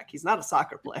running back. He's not a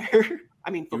soccer player. I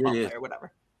mean, football player,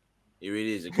 whatever. It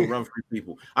really is. It can run through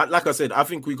people. Like I said, I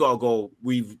think we got to go.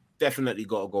 We've definitely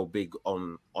got to go big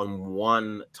on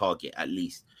one target at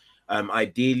least.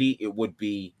 Ideally, it would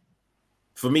be,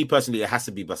 for me personally, it has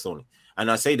to be Bastoni.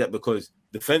 And I say that because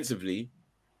defensively,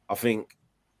 I think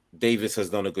Davis has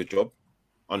done a good job.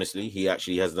 Honestly, he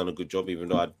actually has done a good job, even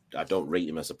though I don't rate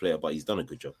him as a player, but he's done a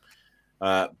good job.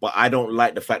 But I don't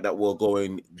like the fact that we're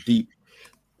going deep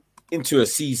into a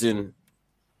season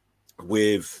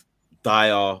with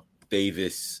Dyer,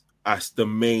 Davis as the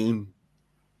main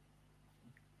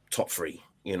top three,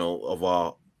 of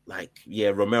our,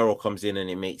 Romero comes in and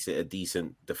it makes it a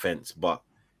decent defense, but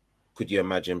could you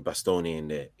imagine Bastoni in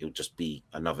there? It would just be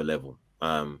another level.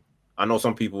 I know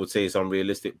some people would say it's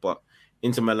unrealistic, but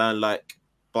Inter Milan, like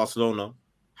Barcelona,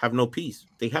 have no peace.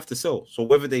 They have to sell. So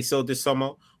whether they sell this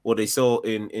summer or they sell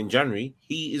in January,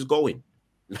 he is going.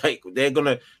 They're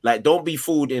going to, don't be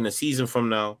fooled in a season from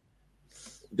now.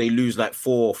 They lose 4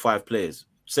 or 5 players.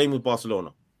 Same with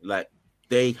Barcelona.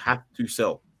 They have to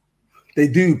sell. They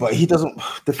do, but he doesn't.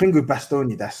 The thing with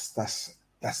Bastoni, that's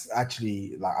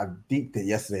actually, I deeped it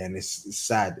yesterday, and it's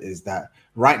sad, is that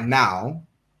right now,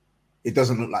 it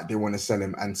doesn't look like they want to sell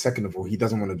him. And second of all, he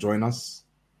doesn't want to join us.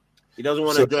 He doesn't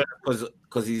want to join us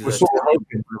because he's sort of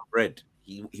hoping. Bread.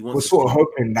 He wants. We're sort of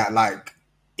hoping that,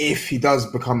 if he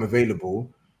does become available,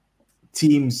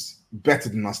 teams better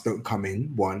than us don't come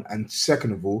in, one, and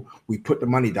second of all, we put the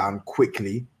money down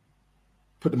quickly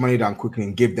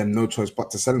and give them no choice but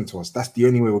to sell him to us. That's the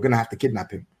only way. We're gonna have to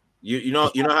kidnap him. You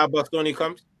know how Bastoni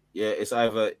comes? Yeah, it's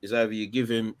either you give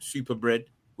him super bread,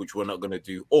 which we're not gonna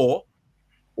do, or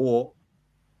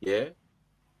you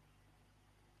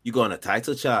go on a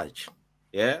title charge.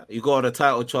 Yeah, you go on a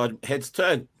title charge, heads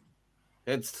turn.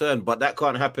 But that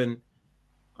can't happen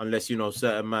unless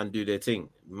certain men do their thing.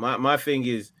 My thing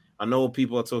is, I know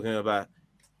people are talking about,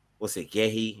 what's it,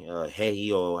 Gehi,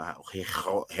 Hehi, or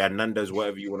Hernandez,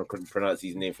 whatever you want to pronounce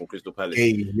his name, from Crystal Palace.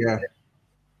 Yeah.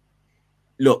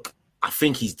 Look, I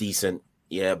think he's decent,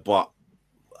 yeah, but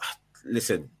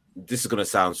listen, this is going to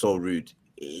sound so rude.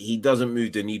 He doesn't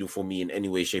move the needle for me in any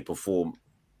way, shape, or form.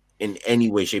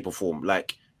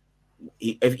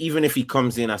 Even if he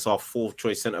comes in as our 4th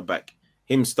choice centre back,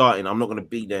 him starting, I'm not going to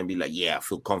be there and be like, yeah, I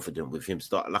feel confident with him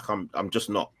starting. I'm just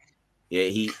not. Yeah,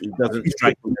 he doesn't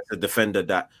strike me as a defender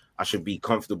that I should be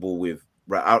comfortable with.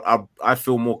 Right, I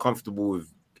feel more comfortable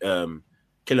with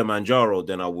Kilimanjaro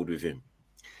than I would with him.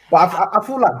 But I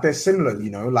feel like they're similar,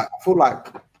 I feel like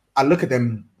I look at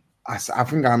them. I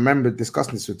think I remember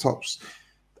discussing this with Tops.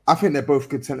 I think they're both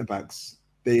good centre backs.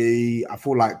 I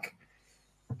feel like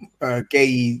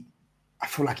Gay, I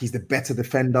feel like he's the better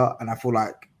defender, and I feel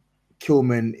like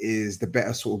Kilman is the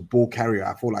better sort of ball carrier.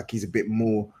 I feel like he's a bit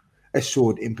more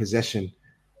assured in possession.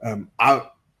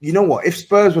 You know what? If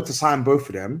Spurs were to sign both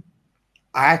of them,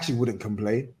 I actually wouldn't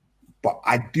complain. But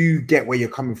I do get where you're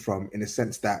coming from in the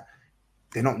sense that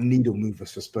they're not needle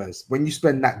movers for Spurs. When you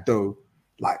spend that dough,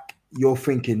 you're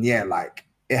thinking,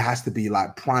 it has to be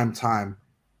prime time.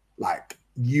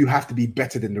 You have to be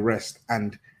better than the rest.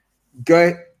 And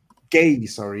Gay,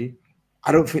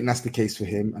 I don't think that's the case for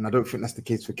him, and I don't think that's the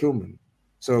case for Kilman.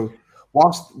 So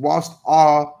whilst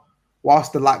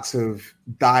the likes of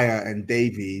Dyer and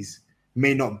Davies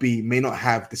may not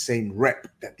have the same rep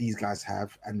that these guys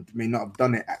have, and may not have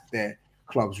done it at their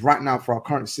clubs, right now for our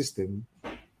current system,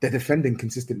 they're defending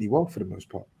consistently well for the most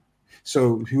part.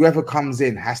 So whoever comes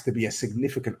in has to be a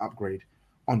significant upgrade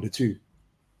on the two.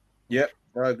 Yep,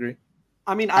 I agree.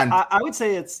 I mean, I would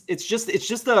say it's just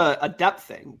a depth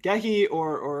thing. Gehi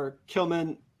or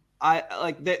Kilman,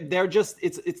 they're just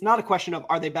it's not a question of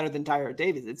are they better than Dyer or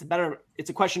Davies. It's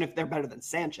a question if they're better than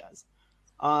Sanchez.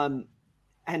 And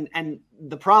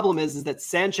the problem is that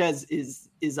Sanchez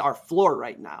is our floor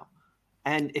right now.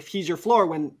 And if he's your floor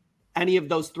when any of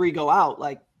those 3 go out,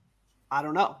 I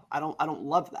don't know. I don't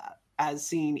love that, as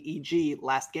seen EG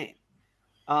last game.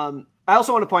 I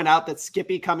also want to point out that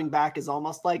Skippy coming back is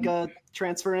almost like a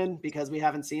transfer in because we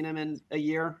haven't seen him in a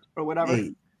year or whatever.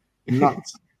 Hey,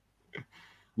 nuts.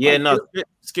 Yeah,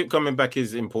 Skip coming back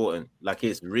is important.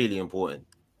 It's really important.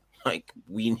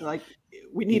 We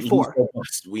need 4.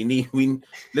 We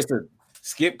listen.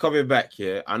 Skip coming back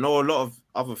here. I know a lot of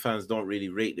other fans don't really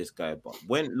rate this guy, but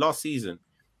when last season,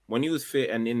 when he was fit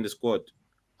and in the squad,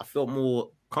 I felt more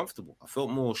comfortable. I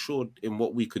felt more assured in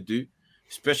what we could do,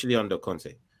 especially under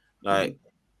Conte. Like,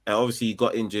 and obviously he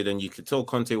got injured, and you could tell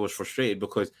Conte was frustrated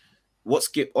because what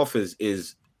Skip offers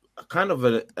is a kind of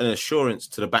an assurance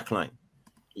to the back line,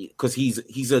 because he's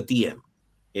a DM.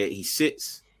 Yeah, he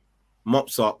sits,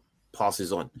 mops up,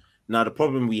 passes on. Now the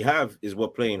problem we have is we're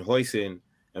playing Hoisin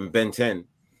and Ben 10,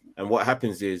 and what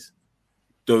happens is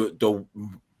the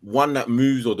one that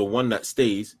moves or the one that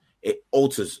stays, it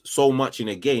alters so much in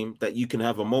a game that you can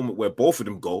have a moment where both of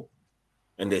them go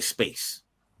and there's space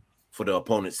for the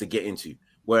opponents to get into.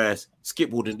 Whereas Skip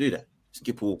wouldn't do that.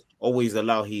 Skip will always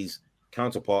allow his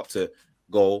counterpart to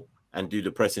go and do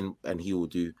the pressing, and he will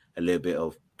do a little bit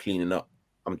of cleaning up.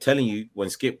 I'm telling you, when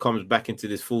Skip comes back into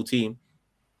this full team,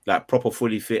 like proper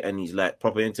fully fit, and he's like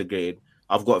proper integrated,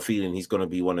 I've got a feeling he's going to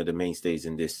be one of the mainstays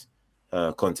in this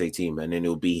Conte team, and then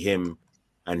it'll be him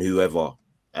and whoever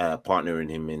partnering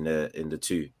him in the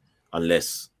two,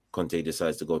 unless Conte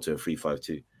decides to go to a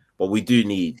 3-5-2. But we do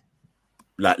need,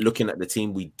 like, looking at the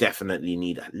team, we definitely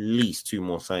need at least 2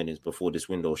 more signings before this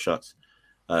window shuts,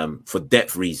 for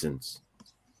depth reasons,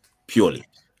 purely.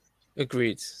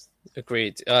 Agreed.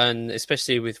 And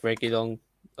especially with Reguilon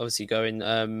obviously going,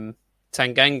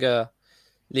 Tanganga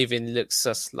leaving looks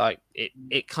us like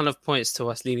it kind of points to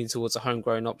us leaning towards a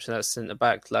homegrown option at centre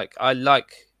back. Like, I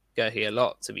like Gerhi a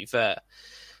lot, to be fair.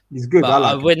 He's good.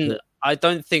 But I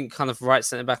don't think kind of right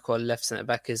centre back or left centre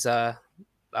back is a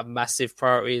massive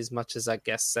priority as much as I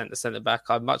guess centre back.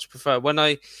 I much prefer when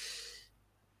I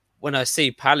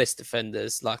see Palace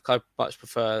defenders, like, I much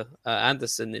prefer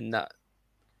Anderson in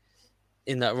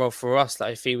that role for us.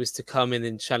 Like, if he was to come in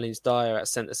and challenge Dyer at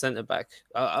centre back,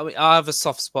 I mean, I have a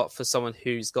soft spot for someone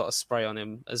who's got a spray on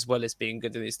him as well as being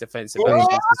good in his defensive actions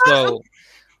as well.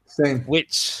 Same.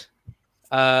 Which,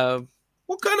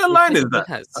 what kind of line is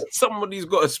that? Somebody's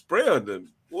got a spray on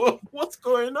them. What's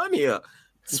going on here?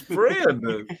 Spray on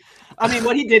them. I mean,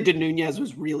 what he did to Nunez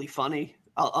was really funny.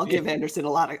 I'll give Anderson a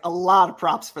lot of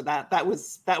props for that. That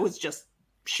was just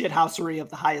shithousery of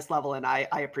the highest level, and I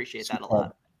appreciate that a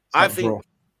lot. I think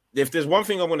if there's one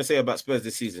thing I want to say about Spurs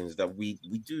this season is that we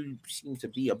do seem to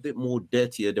be a bit more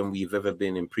dirtier than we've ever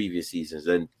been in previous seasons,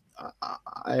 and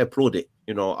I applaud it.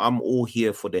 You know, I'm all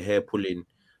here for the hair pulling,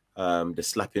 the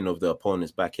slapping of the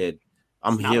opponent's back head.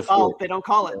 I'm here for it. They don't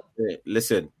call it.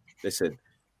 Listen.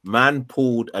 Man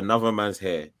pulled another man's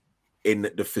hair in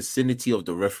the vicinity of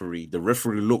the referee. The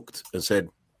referee looked and said,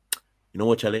 "You know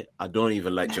what, Charlie? I don't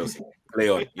even like Chelsea. Play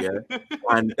on." Yeah,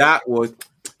 and that was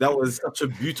such a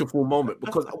beautiful moment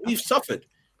because we've suffered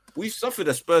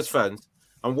as Spurs fans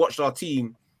and watched our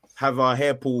team have our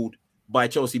hair pulled by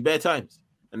Chelsea bare times,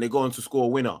 and they go on to score a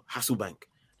winner, Hasselbank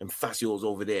and Facio's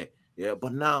over there. Yeah,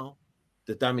 but now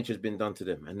the damage has been done to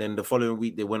them, and then the following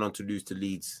week they went on to lose to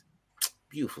Leeds.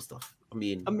 Beautiful stuff. I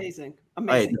mean, amazing.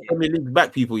 Hey, the Premier League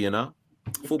back, people. You know,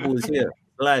 football is here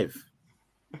live.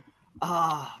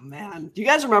 Oh man, do you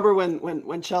guys remember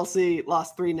when Chelsea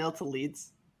lost 3-0 to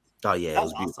Leeds? Oh yeah, that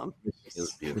was awesome. It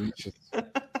was beautiful.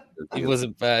 It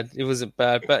wasn't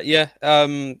bad. But yeah,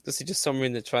 this is just summary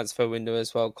in the transfer window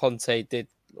as well. Conte did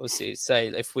obviously say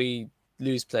if we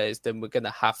lose players, then we're going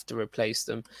to have to replace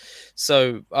them.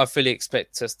 So I fully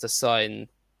expect us to sign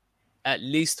at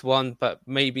least 1, but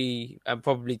maybe and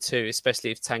probably 2, especially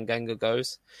if Tanganga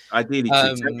goes. Ideally, 2.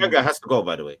 Tanganga has to go,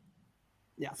 by the way.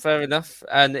 Yeah, fair enough.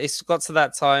 And it's got to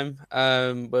that time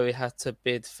where we had to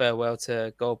bid farewell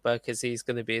to Goldberg as he's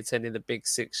going to be attending the Big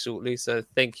Six shortly. So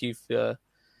thank you for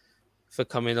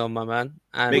coming on, my man.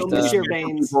 And your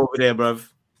veins over there, bruv.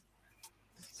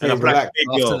 And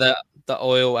after the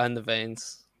oil and the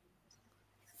veins.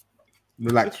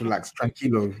 Relax,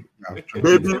 tranquilo.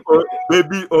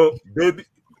 Baby.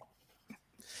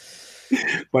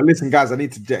 But listen, guys, I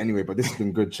need to jet anyway. But this has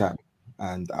been good chat.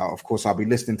 And of course, I'll be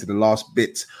listening to the last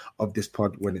bit of this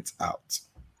pod when it's out.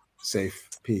 Safe.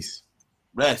 Peace.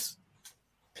 Rest.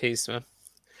 Peace, man.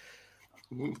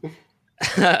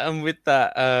 And with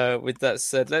that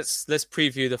said, let's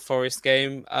preview the Forest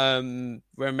game.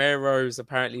 Romero's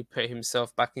apparently put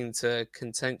himself back into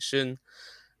contention.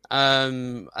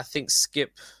 I think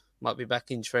Skip might be back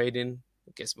in trading.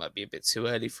 I guess it might be a bit too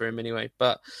early for him anyway.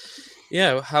 But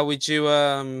yeah, how would you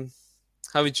line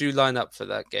up for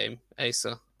that game,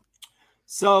 Asa?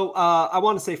 So I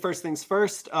want to say first things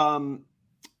first.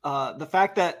 The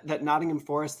fact that Nottingham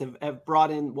Forest have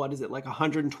brought in, what is it, like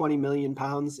 120 million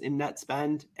pounds in net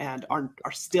spend and are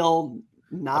still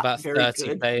not about very 30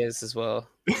 good players as well.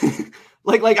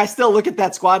 like I still look at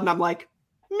that squad and I'm like,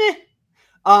 meh.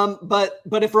 But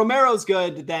if Romero's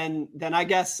good, then I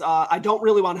guess I don't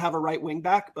really want to have a right wing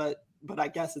back, but I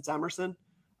guess it's Emerson.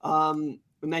 And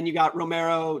then you got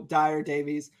Romero, Dyer,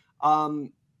 Davies,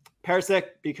 Perisic,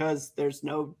 because there's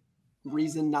no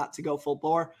reason not to go full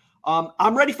bore.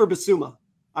 I'm ready for Basuma.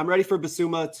 I'm ready for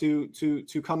Basuma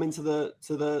to come into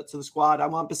the squad. I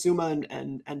want Basuma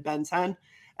and Ben 10.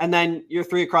 And then your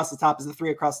three across the top is the three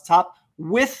across the top,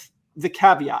 with the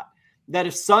caveat that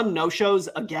if Son no-shows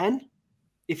again,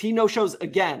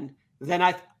 then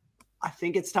I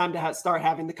think it's time to start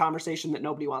having the conversation that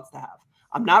nobody wants to have.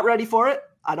 I'm not ready for it.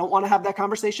 I don't want to have that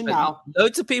conversation now.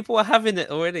 Loads of people are having it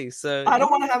already, so I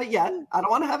don't want to have it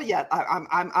yet.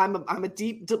 I'm a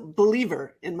deep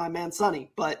believer in my man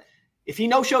Sonny, but if he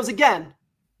no-shows again,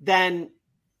 then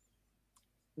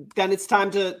it's time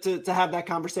to have that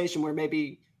conversation where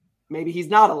maybe he's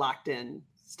not a locked-in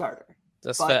starter.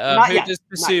 That's but fair. not Who yet. does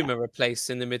Basuma replace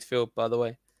in the midfield, by the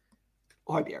way?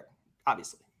 Højbjerg,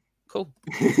 obviously. Cool.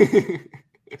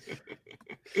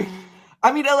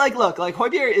 I mean, look,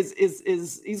 Højbjerg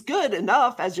is he's good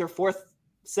enough as your fourth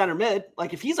center mid.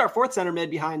 Like, if he's our fourth center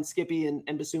mid behind Skippy and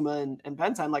Basuma and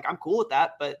Benton, like, I'm cool with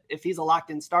that. But if he's a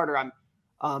locked-in starter,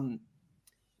 I'm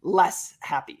less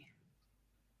happy.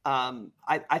 I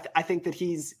think that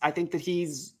he's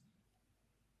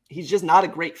just not a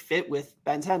great fit with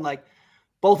Benton. Like,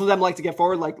 both of them like to get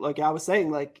forward, like I was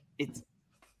saying, like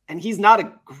and he's not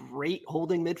a great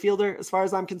holding midfielder as far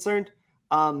as I'm concerned.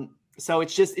 So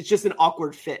it's just an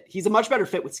awkward fit. He's a much better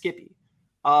fit with Skippy.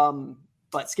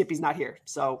 But Skippy's not here.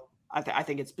 So I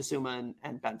think it's Basuma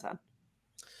and Benton.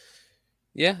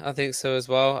 Yeah, I think so as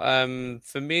well.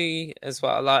 For me as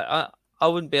well, like I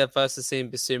wouldn't be averse to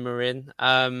seeing Basuma in.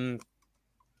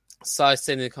 So I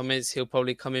said in the comments he'll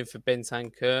probably come in for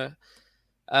Bentancur.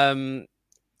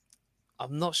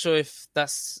 I'm not sure if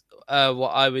that's what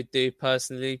I would do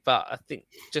personally, but I think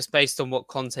just based on what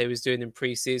Conte was doing in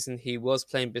pre-season, he was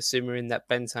playing Basuma in that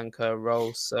Bentancur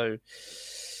role. So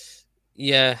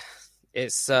yeah,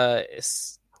 it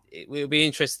will be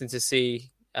interesting to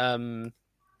see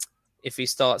if he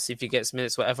starts, if he gets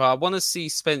minutes, whatever. I want to see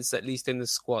Spence at least in the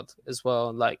squad as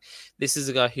well. Like, this is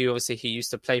a guy who obviously he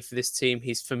used to play for this team.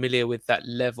 He's familiar with that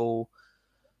level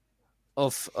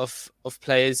of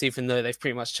players, even though they've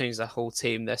pretty much changed their whole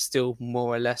team. They're still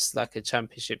more or less like a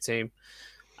championship team.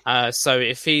 So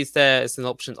if he's there as an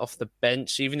option off the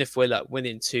bench, even if we're like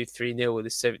winning 2-3-0 with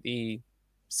the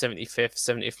 75th,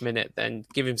 70th minute, then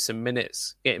give him some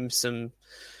minutes, get him some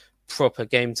proper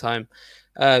game time.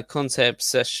 Conte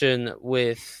obsession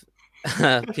with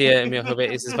Pierre-Emile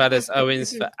Højbjerg is as bad as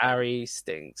Owens for Harry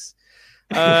stinks.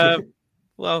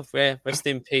 Well, yeah, rest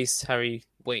in peace, Harry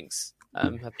Winks. I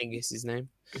think is his name.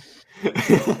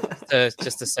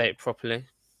 Just to say it properly.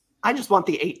 I just want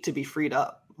the 8 to be freed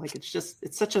up. Like, it's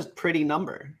such a pretty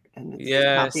number. And it's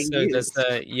not being so used. There's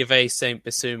the Yaya Saint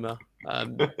Basuma.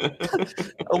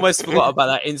 Almost forgot about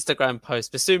that Instagram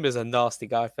post. Basuma's a nasty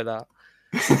guy for that.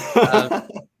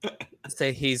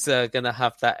 So he's going to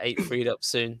have that 8 freed up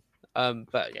soon.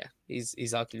 But yeah, he's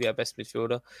arguably our best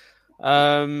midfielder.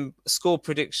 Score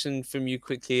prediction from you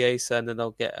quickly, Asa, and then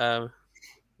I'll get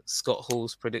Scott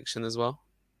Hall's prediction as well.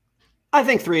 I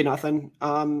think 3-0.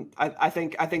 I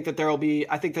think that there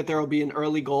will be an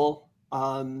early goal.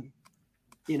 And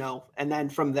then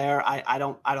from there, I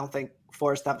don't think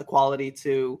Forest have the quality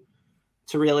to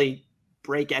really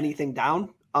break anything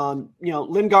down.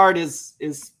 Lingard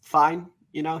is fine.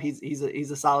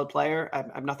 He's a solid player.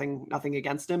 I've nothing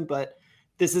against him, but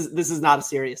this is not a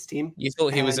serious team. You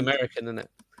thought he was American, isn't it?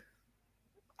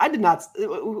 I did not.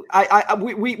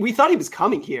 We thought he was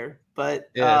coming here, but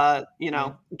yeah.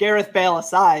 Gareth Bale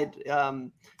aside,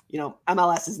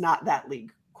 MLS is not that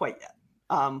league quite yet.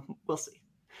 We'll see.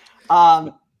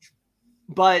 But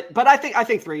I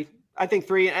think 3. I think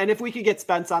 3, and if we could get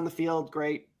Spence on the field,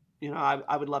 great.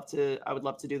 I would love to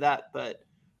do that, but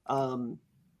 3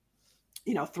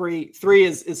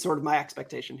 is sort of my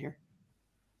expectation here.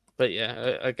 But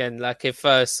yeah, again, like if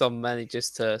Son manages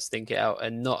to stink it out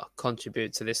and not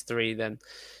contribute to this 3, then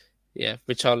yeah,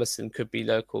 Richarlison could be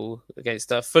local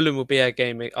against Fulham. Will be a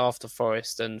game after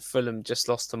Forest, and Fulham just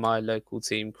lost to my local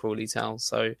team, Crawley Town.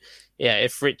 So yeah,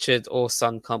 if Richard or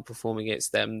Son can't perform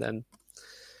against them, then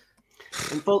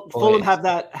and Fulham have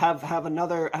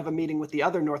a meeting with the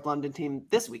other North London team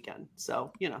this weekend.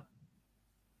 So yeah,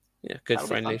 good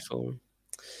friendly for them.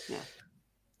 Yeah.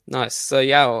 Nice. So,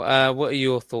 Yao, what are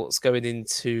your thoughts going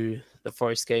into the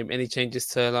Forest game? Any changes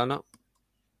to lineup?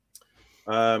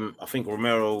 I think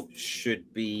Romero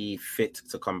should be fit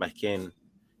to come back in,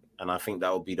 and I think that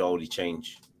will be the only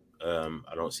change. I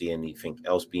don't see anything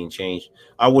else being changed.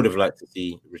 I would have liked to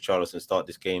see Richarlison start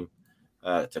this game.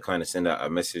 to kind of send out a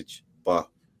message. But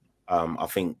I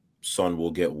think Son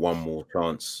will get one more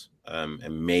chance.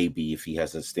 And maybe if he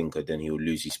has a stinker, then he'll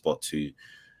lose his spot to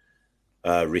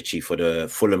Richie for the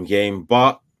Fulham game.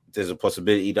 But there's a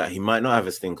possibility that he might not have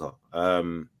a stinker.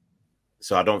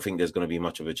 So I don't think there's going to be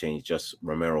much of a change. Just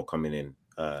Romero coming in,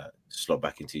 slot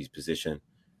back into his position.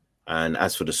 And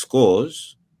as for the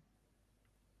scores,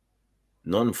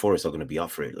 Nottingham Forest are going to be up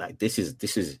for it. Like this is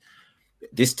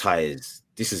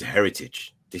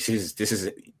heritage. This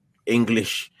is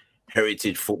English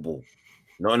heritage football.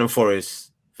 Nottingham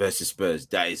Forest versus Spurs.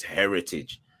 That is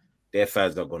heritage. Their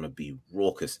fans are going to be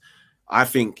raucous. I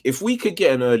think if we could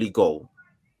get an early goal,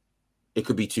 it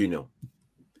could be 2-0.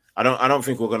 I don't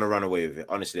think we're going to run away with it.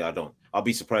 Honestly, I don't. I'll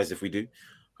be surprised if we do.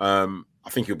 I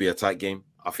think it'll be a tight game.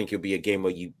 I think it'll be a game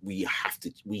where we have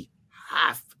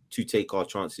to take our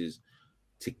chances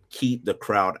to keep the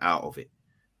crowd out of it.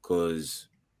 Because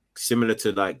similar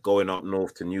to like going up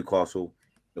north to Newcastle,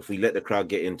 if we let the crowd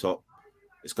get in top,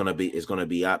 it's gonna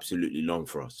be absolutely long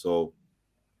for us. So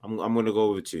I'm gonna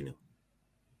go with 2-0.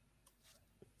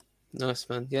 Nice,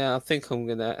 man. Yeah, I think I'm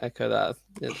gonna echo that.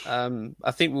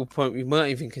 I think we might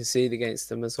even concede against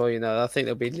them as well. You know, I think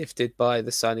they'll be lifted by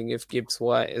the signing of Gibbs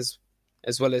White as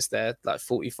well as their like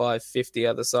 45, 50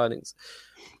 other signings.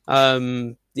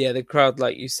 Yeah, the crowd,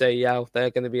 like you say, yeah, they're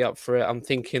going to be up for it. I'm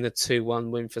thinking a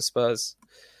 2-1 win for Spurs,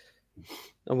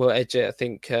 and we'll edge it. I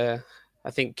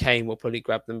think Kane will probably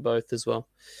grab them both as well.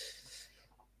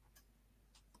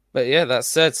 But yeah, that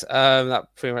said,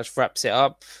 that pretty much wraps it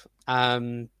up.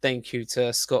 Thank you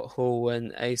to Scott Hall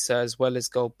and Asa as well as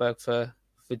Goldberg for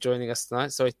joining us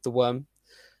tonight. Sorry, the Worm.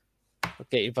 I'll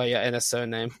get you by your NSO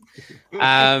name.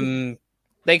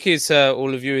 Thank you to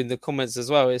all of you in the comments as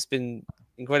well. It's been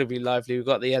incredibly lively. We've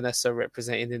got the NSO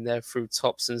representing in there through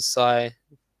Tops and Sai,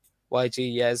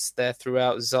 YG Yes there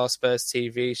throughout. Zar Spurs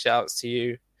TV, shouts to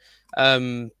you.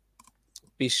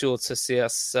 Be sure to see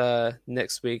us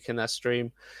next week in our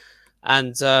stream.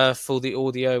 And for the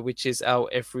audio, which is out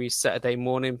every Saturday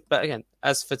morning. But again,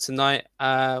 as for tonight,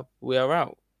 we are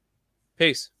out.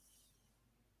 Peace.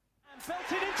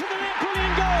 Belted into the net,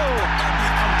 brilliant goal!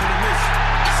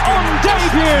 On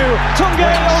debut, Tunge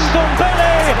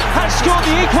Ndombele has scored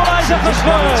the equaliser for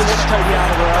Spurs.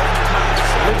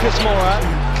 Lucas Moura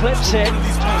clips it.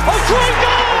 Oh, great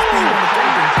goal!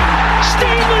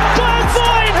 Stephen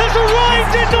Bergwijn has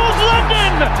arrived in North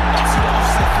London!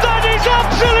 That is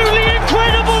absolutely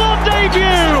incredible on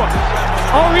debut!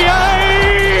 Oh,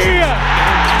 yay!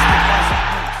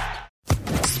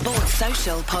 Sports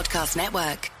Social Podcast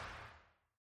Network.